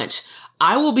launch,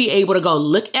 I will be able to go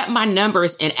look at my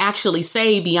numbers and actually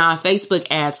say beyond Facebook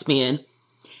ad spend,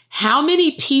 how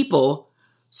many people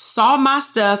saw my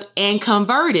stuff and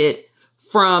converted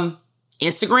from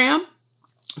Instagram,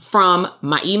 from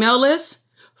my email list,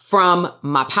 from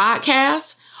my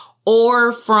podcast,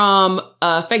 or from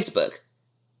Facebook.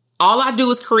 All I do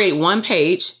is create one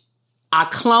page. I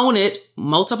clone it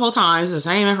multiple times, the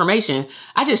same information.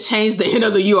 I just changed the end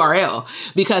of the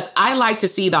URL because I like to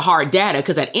see the hard data,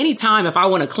 because at any time, if I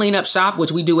want to clean up shop,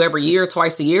 which we do every year,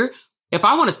 twice a year, if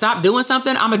I want to stop doing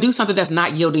something, I'm going to do something that's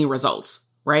not yielding results,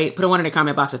 right? Put a one in the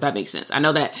comment box if that makes sense. I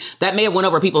know that may have went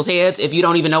over people's heads if you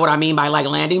don't even know what I mean by like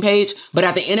landing page. But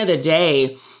at the end of the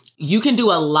day, you can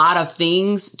do a lot of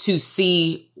things to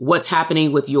see what's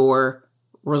happening with your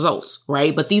results,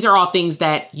 right? But these are all things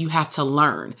that you have to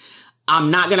learn.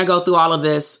 I'm not going to go through all of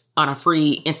this on a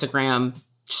free Instagram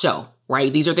show,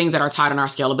 right? These are things that are taught in our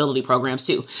scalability programs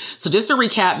too. So just to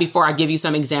recap before I give you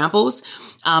some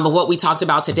examples of what we talked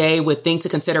about today with things to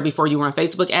consider before you run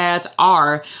Facebook ads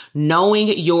are knowing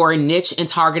your niche and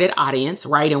targeted audience,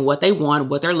 right? And what they want,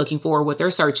 what they're looking for, what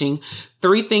they're searching.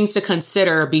 3 things to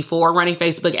consider before running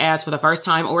Facebook ads for the first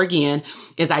time or again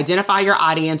is identify your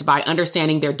audience by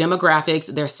understanding their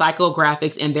demographics, their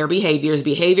psychographics, and their behaviors.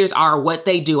 Behaviors are what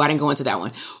they do. I didn't go into that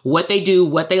one. What they do,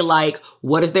 what they like,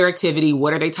 what is their activity,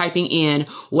 what are they typing in,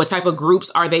 what type of groups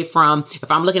are they from.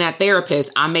 If I'm looking at therapists,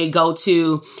 I may go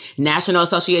to National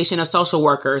Association of Social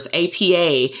Workers,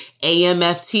 APA,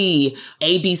 AMFT,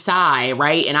 ABSI,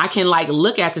 right? And I can like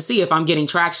look at to see if I'm getting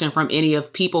traction from any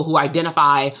of people who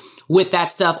identify with that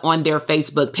stuff on their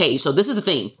Facebook page. So this is the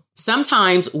thing.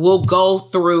 Sometimes we'll go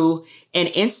through an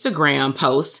Instagram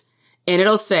post and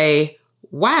it'll say,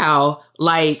 wow,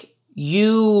 like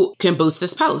you can boost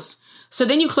this post. So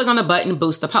then you click on the button,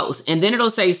 boost the post, and then it'll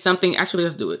say something. Actually,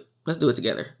 let's do it. Let's do it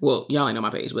together. Well, y'all ain't know my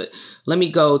page, but let me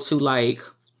go to like,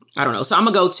 I don't know. So I'm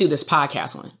going to go to this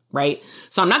podcast one, right?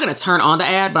 So I'm not going to turn on the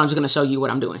ad, but I'm just going to show you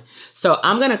what I'm doing. So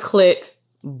I'm going to click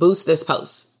boost this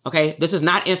post. Okay. This is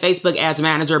not in Facebook Ads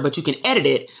Manager, but you can edit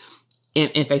it in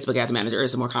Facebook Ads Manager.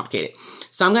 It's more complicated.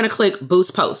 So I'm going to click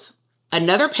boost post.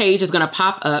 Another page is going to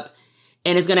pop up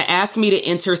and it's going to ask me to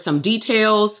enter some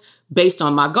details based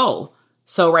on my goal.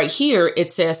 So right here, it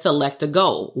says select a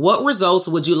goal. What results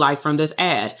would you like from this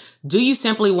ad? Do you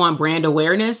simply want brand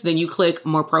awareness? Then you click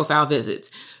more profile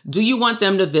visits. Do you want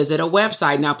them to visit a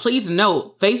website? Now, please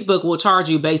note, Facebook will charge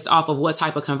you based off of what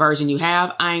type of conversion you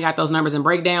have. I ain't got those numbers in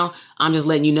breakdown. I'm just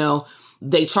letting you know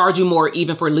they charge you more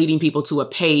even for leading people to a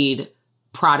paid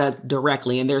product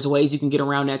directly. And there's ways you can get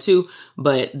around that too.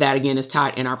 But that again is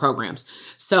taught in our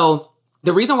programs. So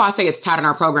the reason why I say it's taught in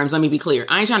our programs, let me be clear.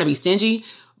 I ain't trying to be stingy,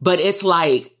 but it's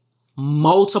like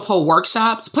multiple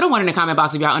workshops. Put a one in the comment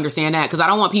box if y'all understand that, because I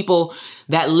don't want people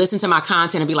that listen to my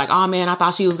content and be like, oh man, I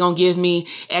thought she was going to give me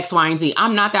X, Y, and Z.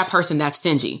 I'm not that person that's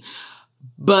stingy.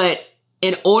 But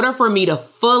in order for me to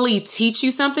fully teach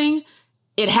you something,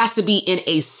 it has to be in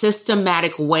a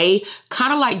systematic way,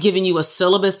 kind of like giving you a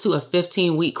syllabus to a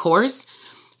 15-week course.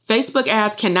 Facebook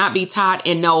ads cannot be taught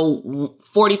in no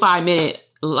 45-minute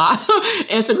live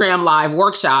Instagram live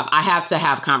workshop. I have to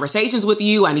have conversations with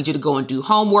you. I need you to go and do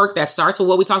homework that starts with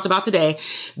what we talked about today.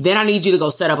 Then I need you to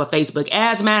go set up a Facebook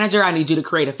ads manager. I need you to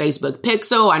create a Facebook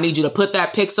pixel. I need you to put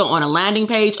that pixel on a landing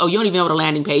page. Oh, you don't even know what a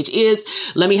landing page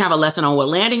is. Let me have a lesson on what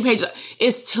landing page.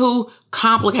 It's too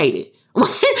complicated, right?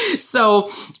 So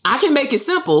I can make it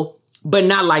simple, but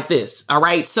not like this. All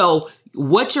right. So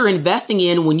what you're investing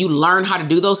in when you learn how to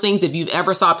do those things, if you've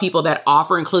ever saw people that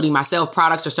offer, including myself,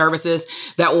 products or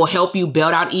services that will help you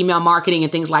build out email marketing and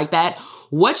things like that,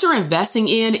 what you're investing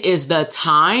in is the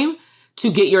time to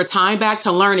get your time back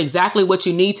to learn exactly what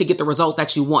you need to get the result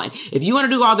that you want. If you want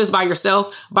to do all this by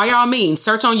yourself, by all means,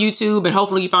 search on YouTube and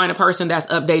hopefully you find a person that's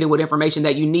updated with information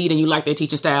that you need and you like their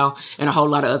teaching style and a whole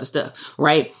lot of other stuff,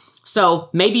 right? So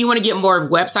maybe you want to get more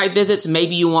website visits.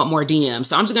 Maybe you want more DMs.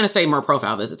 So I'm just going to say more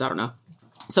profile visits. I don't know.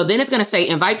 So then it's going to say,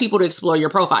 invite people to explore your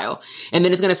profile. And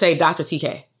then it's going to say Dr.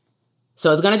 TK.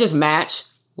 So it's going to just match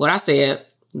what I said.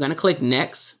 I'm going to click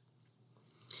next.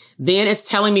 Then it's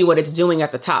telling me what it's doing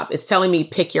at the top. It's telling me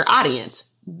pick your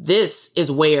audience. This is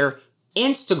where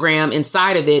Instagram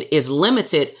inside of it is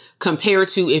limited compared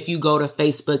to if you go to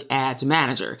Facebook Ads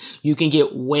Manager. You can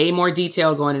get way more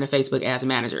detail going into Facebook Ads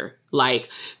Manager. Like,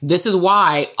 this is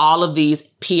why all of these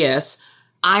PS,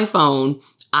 iPhone,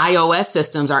 iOS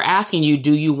systems are asking you,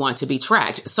 do you want to be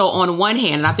tracked? So on one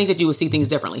hand, and I think that you would see things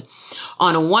differently.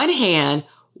 On one hand,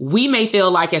 we may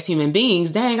feel like as human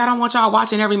beings, dang, I don't want y'all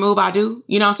watching every move I do.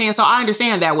 You know what I'm saying? So I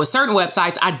understand that with certain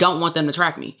websites, I don't want them to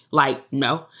track me. Like,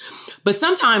 no. But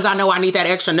sometimes I know I need that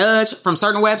extra nudge from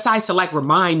certain websites to like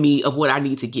remind me of what I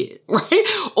need to get,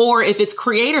 right? Or if it's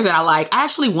creators that I like, I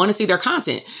actually want to see their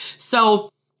content. So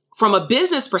from a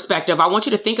business perspective, I want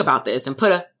you to think about this and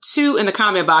put a 2 in the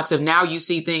comment box if now you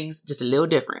see things just a little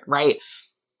different, right?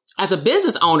 As a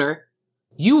business owner,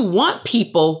 you want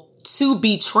people to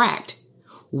be tracked.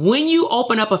 When you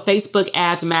open up a Facebook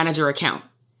Ads Manager account,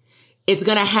 it's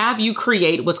going to have you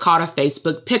create what's called a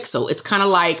Facebook pixel. It's kind of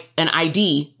like an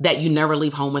ID that you never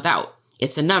leave home without.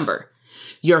 It's a number.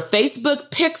 Your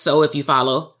Facebook pixel, if you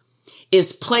follow,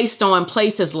 is placed on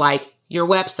places like your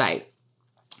website,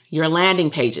 your landing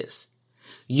pages,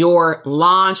 your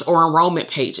launch or enrollment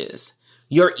pages,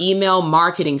 your email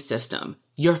marketing system,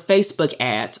 your Facebook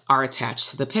ads are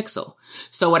attached to the pixel.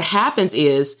 So what happens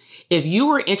is if you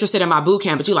were interested in my boot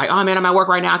camp, but you're like, oh man, I'm at work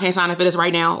right now. I can't sign up for this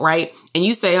right now. Right. And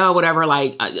you say, oh, whatever,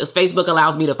 like Facebook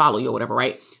allows me to follow you or whatever.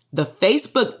 Right. The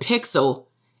Facebook pixel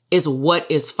is what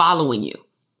is following you.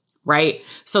 Right.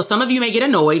 So some of you may get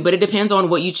annoyed, but it depends on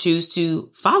what you choose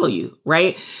to follow you.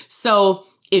 Right. So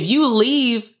if you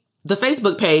leave the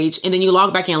Facebook page and then you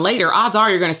log back in later, odds are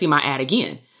you're going to see my ad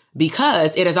again,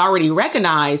 because it has already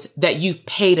recognized that you've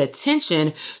paid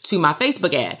attention to my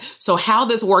Facebook ad. So how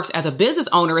this works as a business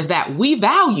owner is that we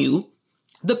value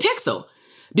the pixel,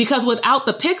 because without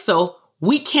the pixel,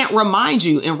 we can't remind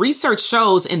you. And research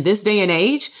shows in this day and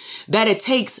age that it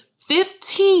takes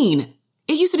 15.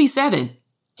 It used to be 7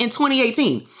 in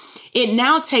 2018. It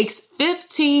now takes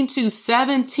 15 to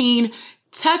 17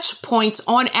 touch points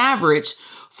on average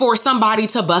for somebody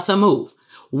to bust a move.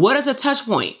 What is a touch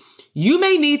point? You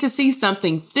may need to see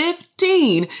something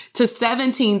 15 to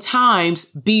 17 times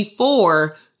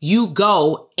before you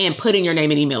go and put in your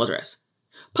name and email address.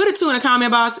 Put a 2 in the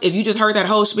comment box if you just heard that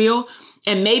whole spiel,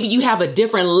 and maybe you have a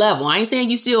different level. I ain't saying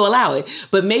you still allow it,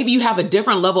 but maybe you have a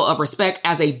different level of respect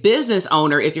as a business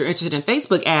owner if you're interested in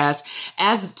Facebook ads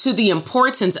as to the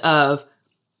importance of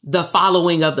the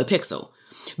following of the pixel.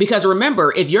 Because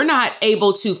remember, if you're not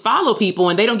able to follow people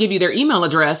and they don't give you their email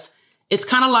address, it's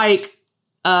kind of like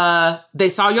they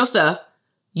saw your stuff,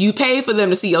 you paid for them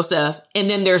to see your stuff, and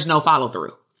then there's no follow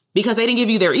through because they didn't give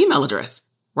you their email address,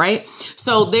 right?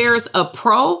 So there's a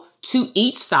pro to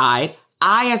each side.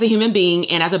 I, as a human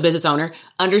being and as a business owner,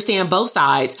 understand both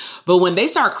sides. But when they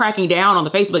start cracking down on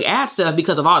the Facebook ad stuff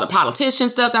because of all the politician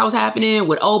stuff that was happening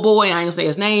with old boy, I ain't gonna say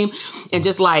his name, and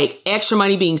just like extra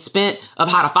money being spent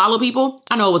of how to follow people,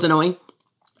 I know it was annoying.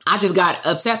 I just got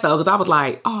upset though, because I was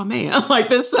like, oh man, like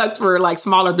this sucks for like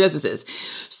smaller businesses.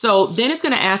 So then it's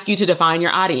going to ask you to define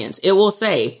your audience. It will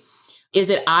say,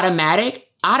 is it automatic?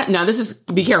 Now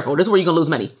be careful. This is where you're going to lose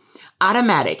money.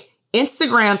 Automatic.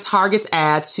 Instagram targets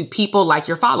ads to people like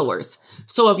your followers.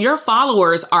 So if your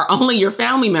followers are only your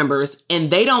family members and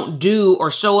they don't do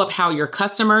or show up how your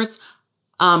customers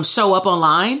show up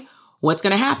online, what's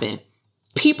going to happen?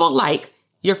 People like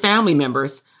your family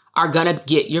members are going to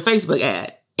get your Facebook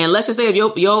ad. And let's just say if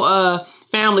your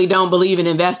family don't believe in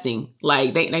investing,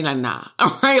 like they like, nah,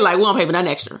 all right? Like we don't pay for nothing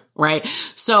extra, right?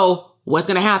 So what's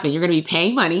going to happen? You're going to be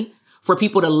paying money for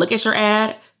people to look at your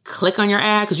ad, click on your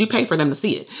ad, because you pay for them to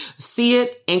see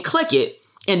it and click it.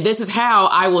 And this is how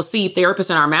I will see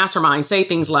therapists in our mastermind say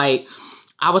things like,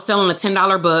 I was selling a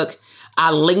 $10 book.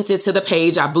 I linked it to the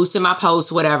page. I boosted my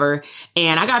post, whatever.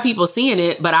 And I got people seeing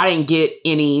it, but I didn't get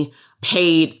any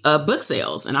paid book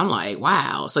sales. And I'm like,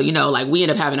 wow. So, like we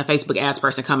end up having a Facebook ads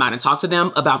person come out and talk to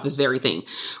them about this very thing,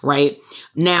 right?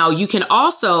 Now you can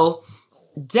also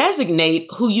designate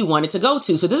who you want it to go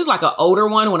to. So this is like an older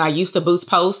one when I used to boost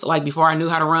posts, like before I knew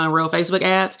how to run real Facebook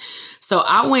ads. So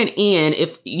I went in,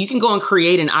 if you can go and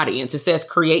create an audience, it says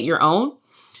create your own.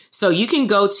 So you can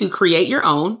go to create your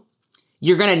own.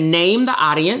 You're going to name the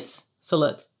audience. So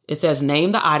look, it says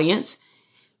name the audience.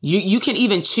 You can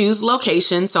even choose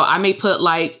location. So I may put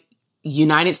like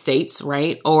United States,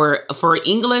 right? Or for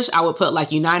English, I would put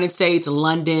like United States,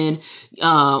 London,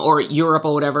 or Europe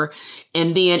or whatever.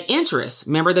 And then interests.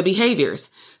 Remember the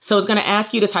behaviors. So it's going to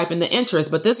ask you to type in the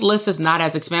interest, but this list is not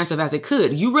as expansive as it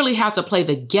could. You really have to play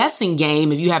the guessing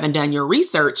game if you haven't done your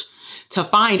research to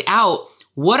find out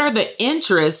what are the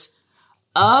interests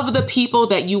of the people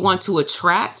that you want to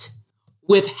attract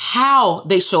with how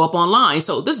they show up online.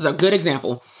 So this is a good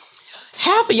example.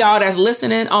 Half of y'all that's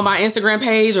listening on my Instagram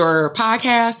page or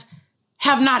podcast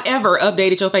have not ever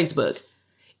updated your Facebook.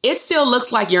 It still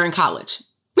looks like you're in college,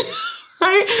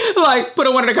 right? Like, put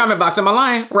a one in the comment box. Am I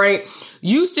lying? Right?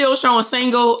 You still showing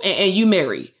single and you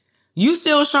married. You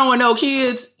still showing no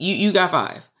kids. You got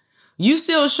 5. You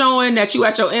still showing that you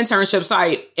at your internship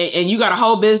site and you got a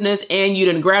whole business and you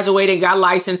done graduated and got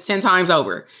licensed 10 times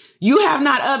over. You have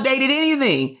not updated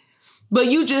anything,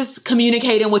 but you just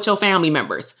communicating with your family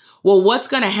members. Well, what's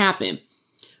going to happen?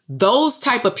 Those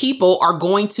type of people are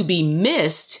going to be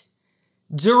missed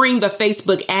during the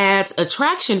Facebook ads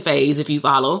attraction phase, if you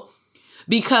follow,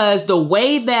 because the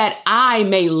way that I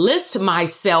may list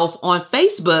myself on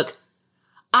Facebook,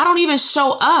 I don't even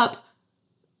show up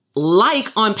like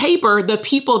on paper the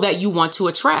people that you want to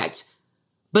attract.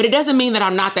 But it doesn't mean that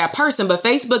I'm not that person. But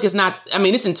Facebook is not, I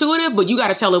mean, it's intuitive, but you got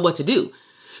to tell it what to do.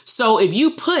 So if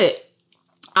you put,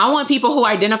 I want people who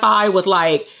identify with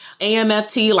like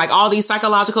AMFT, like all these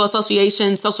psychological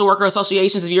associations, social worker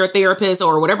associations, if you're a therapist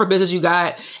or whatever business you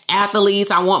got,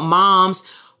 athletes, I want moms.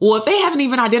 Well, if they haven't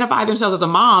even identified themselves as a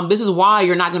mom, this is why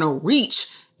you're not going to reach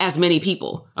as many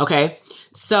people. Okay.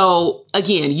 So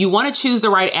again, you want to choose the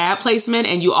right ad placement,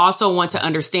 and you also want to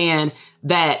understand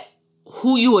that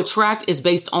who you attract is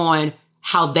based on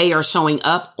how they are showing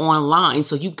up online.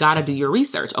 So you got to do your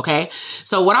research. Okay.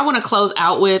 So what I want to close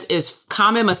out with is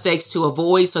common mistakes to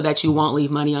avoid so that you won't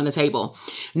leave money on the table.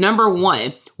 Number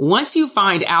 1, once you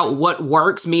find out what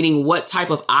works, meaning what type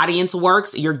of audience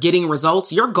works, you're getting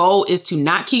results. Your goal is to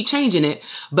not keep changing it,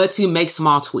 but to make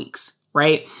small tweaks.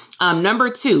 Right. Number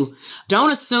 2,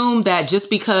 don't assume that just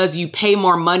because you pay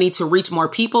more money to reach more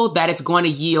people, that it's going to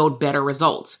yield better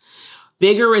results.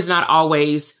 Bigger is not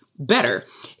always better.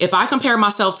 If I compare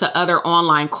myself to other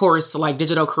online course like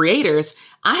digital creators,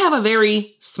 I have a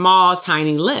very small,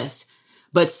 tiny list,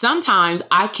 but sometimes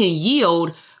I can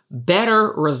yield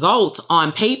better results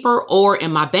on paper or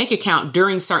in my bank account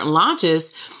during certain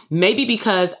launches, maybe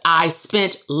because I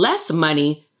spent less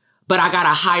money, but I got a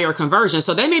higher conversion.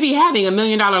 So they may be having $1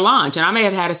 million launch and I may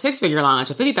have had a 6-figure launch,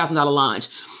 a $50,000 launch,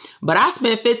 but I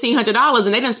spent $1,500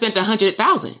 and they done spent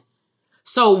 $100,000.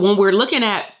 So when we're looking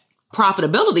at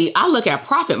profitability, I look at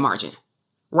profit margin,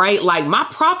 right? Like my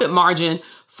profit margin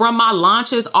from my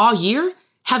launches all year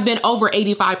have been over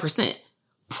 85%.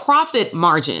 Profit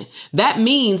margin. That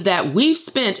means that we've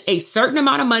spent a certain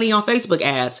amount of money on Facebook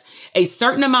ads, a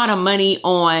certain amount of money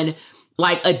on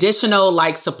like additional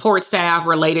like support staff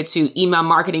related to email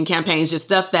marketing campaigns, just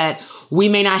stuff that we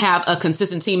may not have a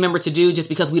consistent team member to do just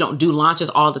because we don't do launches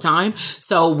all the time.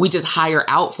 So we just hire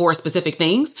out for specific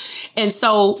things. And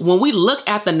so when we look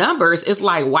at the numbers, it's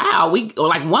like, wow, we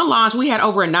like one launch, we had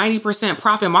over a 90%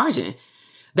 profit margin.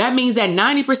 That means that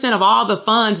 90% of all the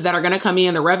funds that are going to come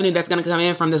in, the revenue that's going to come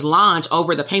in from this launch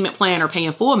over the payment plan or pay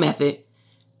in full method,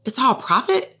 it's all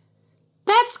profit.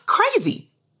 That's crazy.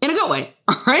 In a good way.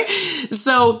 All right.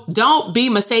 So don't be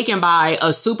mistaken by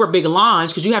a super big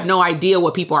launch because you have no idea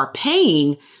what people are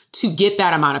paying to get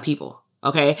that amount of people.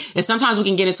 Okay. And sometimes we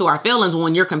can get into our feelings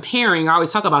when you're comparing. I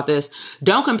always talk about this.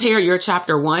 Don't compare your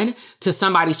chapter 1 to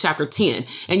somebody's chapter 10.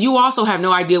 And you also have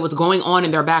no idea what's going on in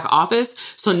their back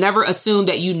office. So never assume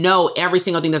that you know every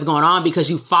single thing that's going on because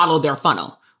you follow their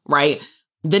funnel. Right.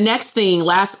 The next thing,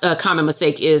 last common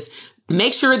mistake is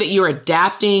make sure that you're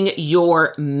adapting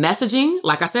your messaging,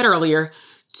 like I said earlier,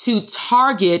 to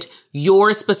target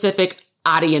your specific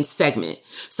audience segment.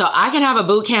 So I can have a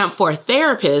boot camp for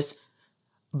therapists,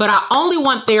 but I only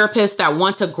want therapists that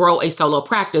want to grow a solo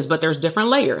practice, but there's different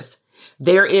layers.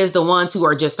 There is the ones who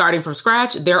are just starting from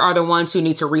scratch. There are the ones who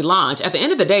need to relaunch. At the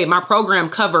end of the day, my program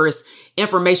covers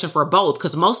information for both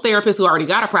because most therapists who already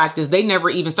got a practice, they never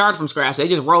even started from scratch. They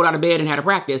just rolled out of bed and had a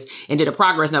practice and did a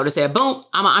progress note that said, boom,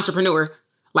 I'm an entrepreneur.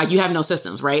 Like you have no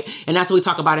systems, right? And that's what we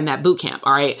talk about in that boot camp.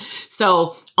 All right.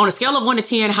 So on a scale of 1 to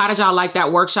 10, how did y'all like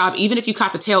that workshop? Even if you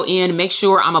caught the tail end, make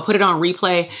sure I'm going to put it on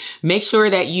replay. Make sure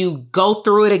that you go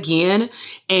through it again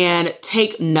and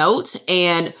take notes.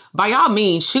 And by all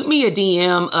means, shoot me a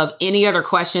DM of any other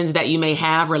questions that you may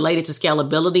have related to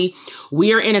scalability.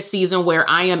 We are in a season where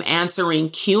I am answering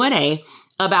Q&A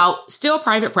about still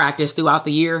private practice throughout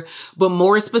the year, but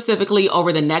more specifically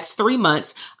over the next 3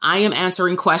 months, I am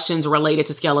answering questions related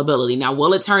to scalability. Now,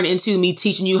 will it turn into me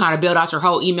teaching you how to build out your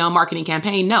whole email marketing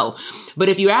campaign? No. But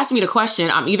if you ask me the question,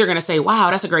 I'm either going to say,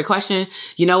 wow, that's a great question.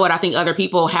 You know what? I think other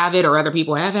people have it or other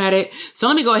people have had it. So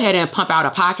let me go ahead and pump out a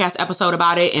podcast episode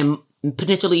about it and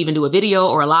potentially even do a video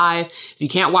or a live. If you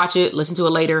can't watch it, listen to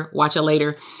it later, watch it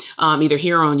later, either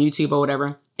here or on YouTube or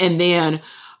whatever. And then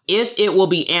if it will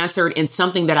be answered in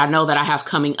something that I know that I have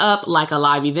coming up, like a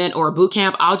live event or a boot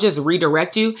camp, I'll just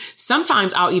redirect you.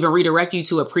 Sometimes I'll even redirect you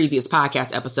to a previous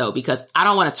podcast episode because I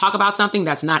don't want to talk about something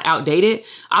that's not outdated.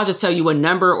 I'll just tell you a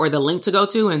number or the link to go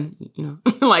to and,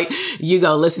 like you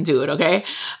go listen to it. Okay.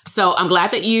 So I'm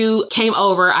glad that you came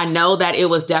over. I know that it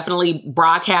was definitely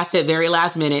broadcasted very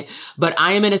last minute, but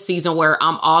I am in a season where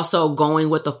I'm also going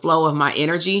with the flow of my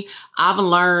energy. I've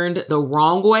learned the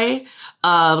wrong way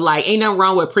of like, ain't nothing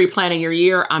wrong with pre-planning your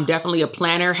year. I'm definitely a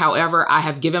planner. However, I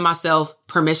have given myself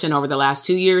permission over the last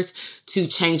 2 years to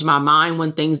change my mind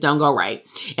when things don't go right.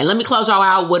 And let me close y'all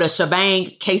out with a shebang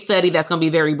case study that's going to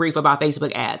be very brief about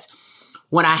Facebook ads.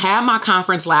 When I had my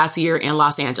conference last year in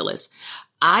Los Angeles,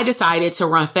 I decided to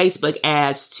run Facebook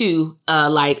ads to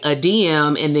like a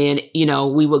DM, and then,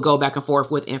 we would go back and forth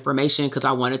with information because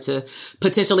I wanted to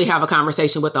potentially have a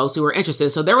conversation with those who were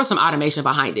interested. So there was some automation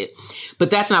behind it,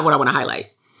 but that's not what I want to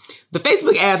highlight. The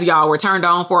Facebook ads, y'all, were turned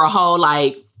on for a whole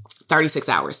 36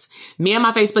 hours. Me and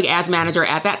my Facebook ads manager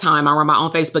at that time, I run my own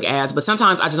Facebook ads, but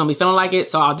sometimes I just don't be feeling like it.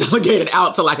 So I'll delegate it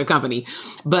out to a company.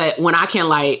 But when I can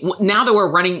now that we're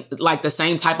running the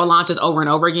same type of launches over and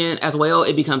over again as well,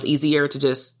 it becomes easier to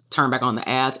just turn back on the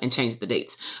ads and change the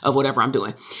dates of whatever I'm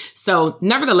doing. So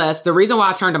nevertheless, the reason why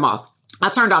I turned them off, I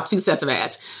turned off 2 sets of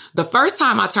ads. The first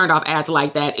time I turned off ads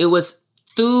like that, it was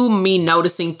through me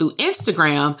noticing through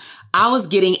Instagram, I was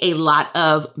getting a lot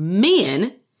of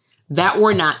men that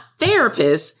were not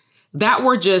therapists that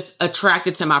were just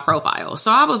attracted to my profile.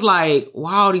 So I was like,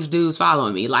 why are these dudes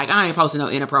following me? I ain't posting no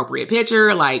inappropriate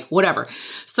picture, whatever.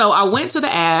 So I went to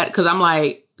the ad because I'm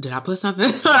like, did I put something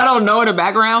I don't know in the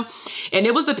background? And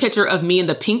it was the picture of me in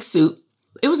the pink suit.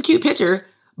 It was a cute picture,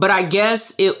 but I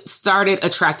guess it started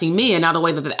attracting me. And now the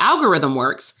way that the algorithm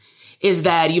works is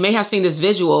that you may have seen this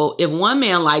visual. If one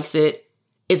man likes it,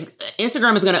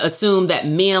 Instagram is going to assume that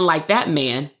men like that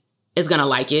man is going to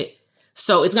like it.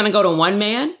 So it's going to go to one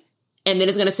man, and then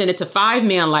it's going to send it to 5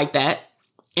 men like that.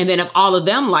 And then if all of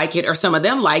them like it or some of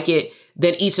them like it,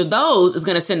 then each of those is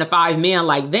going to send to 5 men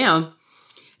like them.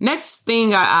 Next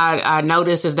thing I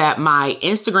noticed is that my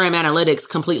Instagram analytics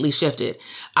completely shifted.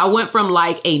 I went from a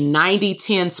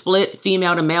 90-10 split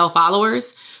female to male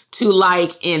followers to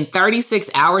in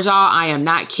 36 hours, y'all, I am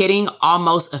not kidding,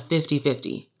 almost a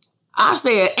 50-50. I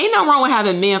said, ain't nothing wrong with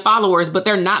having men followers, but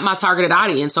they're not my targeted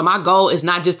audience. So my goal is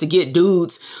not just to get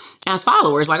dudes as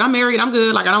followers. I'm married, I'm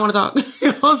good. I don't want to talk.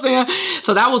 You know what I'm saying?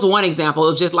 So that was one example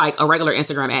of just a regular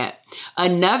Instagram ad.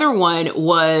 Another one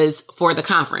was for the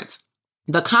conference.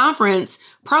 The conference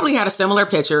probably had a similar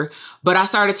picture, but I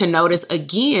started to notice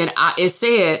again, it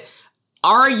said,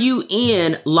 are you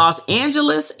in Los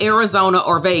Angeles, Arizona,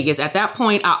 or Vegas? At that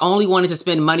point, I only wanted to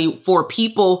spend money for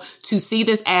people to see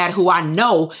this ad who I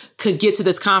know could get to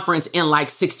this conference in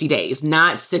 60 days,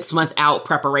 not 6 months out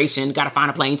preparation. Got to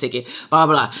find a plane ticket, blah,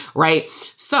 blah, blah. Right.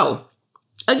 So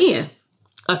again,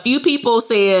 a few people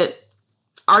said,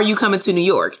 are you coming to New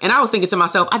York? And I was thinking to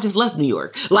myself, I just left New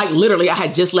York. Literally, I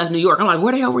had just left New York. I'm like,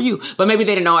 where the hell were you? But maybe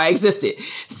they didn't know I existed.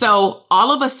 So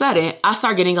all of a sudden, I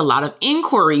started getting a lot of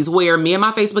inquiries where me and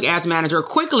my Facebook ads manager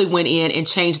quickly went in and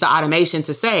changed the automation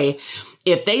to say,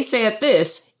 if they said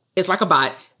this, it's like a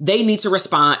bot. They need to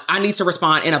respond. I need to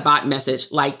respond in a bot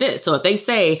message like this. So if they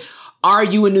say, are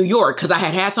you in New York? Because I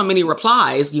had so many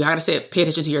replies. You had to say, pay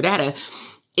attention to your data.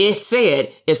 It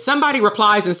said, if somebody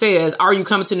replies and says, are you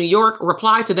coming to New York?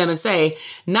 Reply to them and say,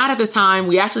 not at this time.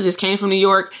 We actually just came from New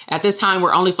York. At this time,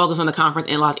 we're only focused on the conference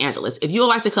in Los Angeles. If you would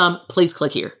like to come, please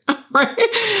click here.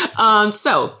 Right?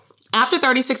 So after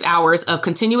 36 hours of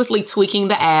continuously tweaking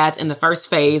the ads in the first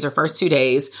phase or first 2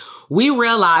 days, we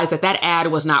realized that ad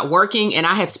was not working. And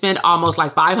I had spent almost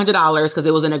 $500 because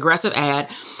it was an aggressive ad,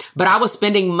 but I was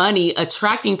spending money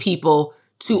attracting people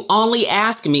to only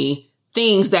ask me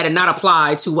things that are not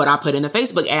applied to what I put in the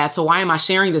Facebook ad. So why am I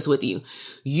sharing this with you?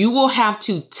 You will have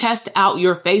to test out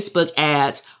your Facebook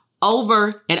ads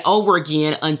over and over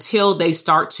again until they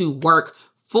start to work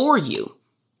for you.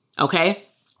 Okay.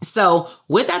 So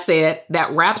with that said,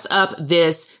 that wraps up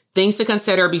this things to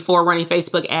consider before running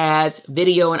Facebook ads,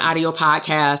 video and audio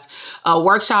podcasts,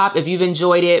 workshop. If you've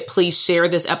enjoyed it, please share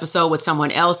this episode with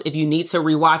someone else. If you need to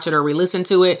rewatch it or re-listen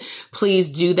to it, please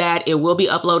do that. It will be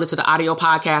uploaded to the audio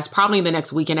podcast probably in the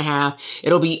next week and a half.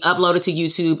 It'll be uploaded to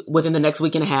YouTube within the next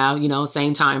week and a half,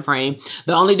 same time frame.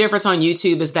 The only difference on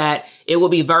YouTube is that it will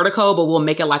be vertical, but we'll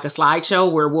make it like a slideshow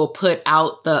where we'll put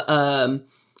out the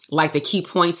like the key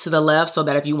points to the left so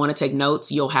that if you want to take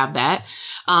notes, you'll have that.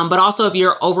 But also if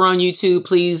you're over on YouTube,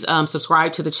 please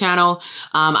subscribe to the channel.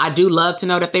 I do love to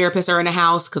know that therapists are in the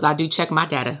house because I do check my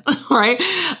data, right?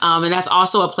 And that's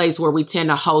also a place where we tend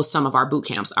to host some of our boot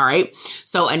camps. All right.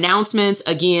 So announcements,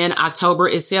 again, October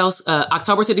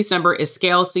to December is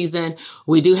scale season.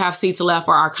 We do have seats left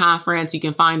for our conference. You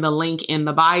can find the link in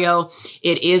the bio.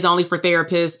 It is only for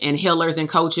therapists and healers and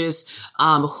coaches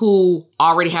who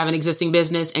already have an existing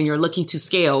business and you're looking to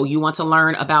scale. You want to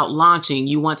learn about launching.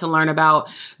 You want to learn about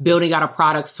building out a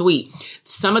product suite.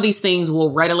 Some of these things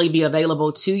will readily be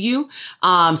available to you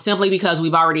simply because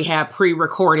we've already had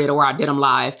pre-recorded or I did them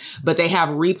live, but they have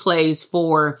replays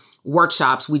for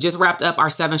workshops. We just wrapped up our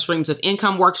 7 streams of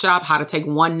income workshop, how to take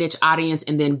one niche audience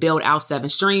and then build out 7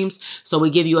 streams. So we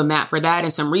give you a map for that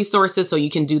and some resources so you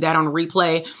can do that on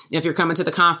replay. If you're coming to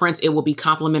the conference, it will be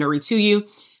complimentary to you.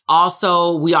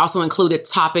 Also, we also included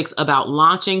topics about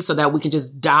launching so that we can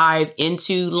just dive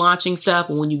into launching stuff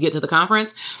when you get to the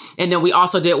conference. And then we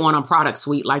also did one on product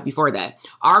suite like before that.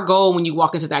 Our goal when you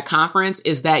walk into that conference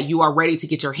is that you are ready to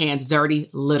get your hands dirty,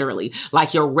 literally.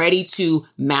 Like you're ready to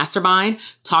mastermind,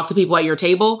 talk to people at your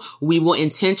table. We will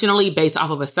intentionally, based off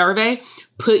of a survey,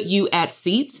 put you at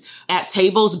seats, at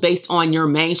tables based on your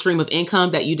mainstream of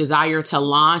income that you desire to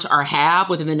launch or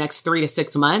have within the next 3 to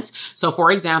 6 months. So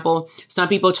for example, some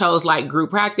people chose like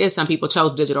group practice. Some people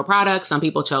chose digital products. Some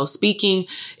people chose speaking.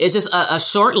 It's just a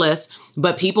short list,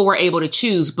 but people were able to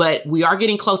choose. But we are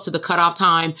getting close to the cutoff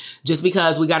time just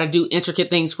because we got to do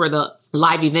intricate things for the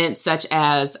live events, such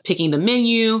as picking the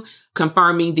menu,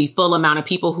 confirming the full amount of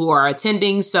people who are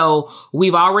attending. So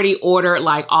we've already ordered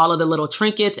like all of the little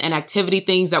trinkets and activity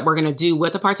things that we're going to do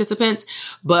with the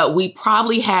participants, but we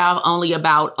probably have only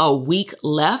about a week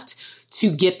left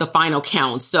to get the final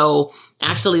count. So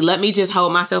actually, let me just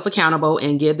hold myself accountable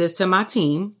and give this to my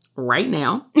team right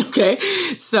now. Okay.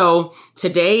 So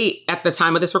today, at the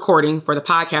time of this recording for the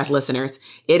podcast listeners,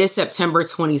 it is September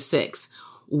 26th.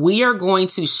 We are going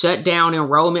to shut down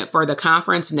enrollment for the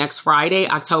conference next Friday,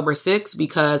 October 6th,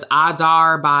 because odds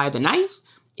are by the 9th,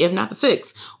 if not the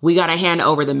 6th, we got to hand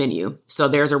over the menu. So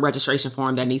there's a registration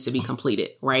form that needs to be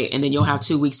completed, right? And then you'll have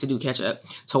 2 weeks to do catch up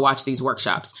to watch these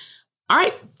workshops. All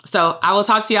right. So I will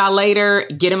talk to y'all later.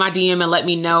 Get in my DM and let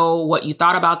me know what you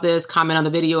thought about this. Comment on the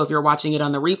video if you're watching it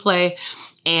on the replay.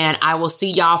 And I will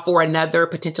see y'all for another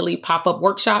potentially pop-up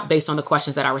workshop based on the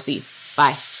questions that I receive.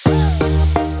 Bye.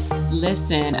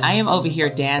 Listen, I am over here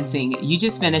dancing. You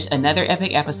just finished another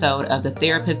epic episode of the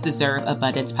Therapists Deserve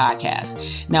Abundance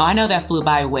podcast. Now, I know that flew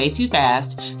by way too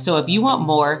fast. So if you want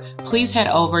more, please head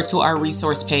over to our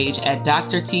resource page at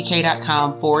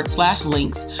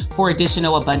drtk.com/links for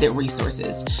additional abundant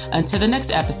resources. Until the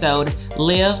next episode,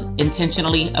 live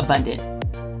intentionally abundant.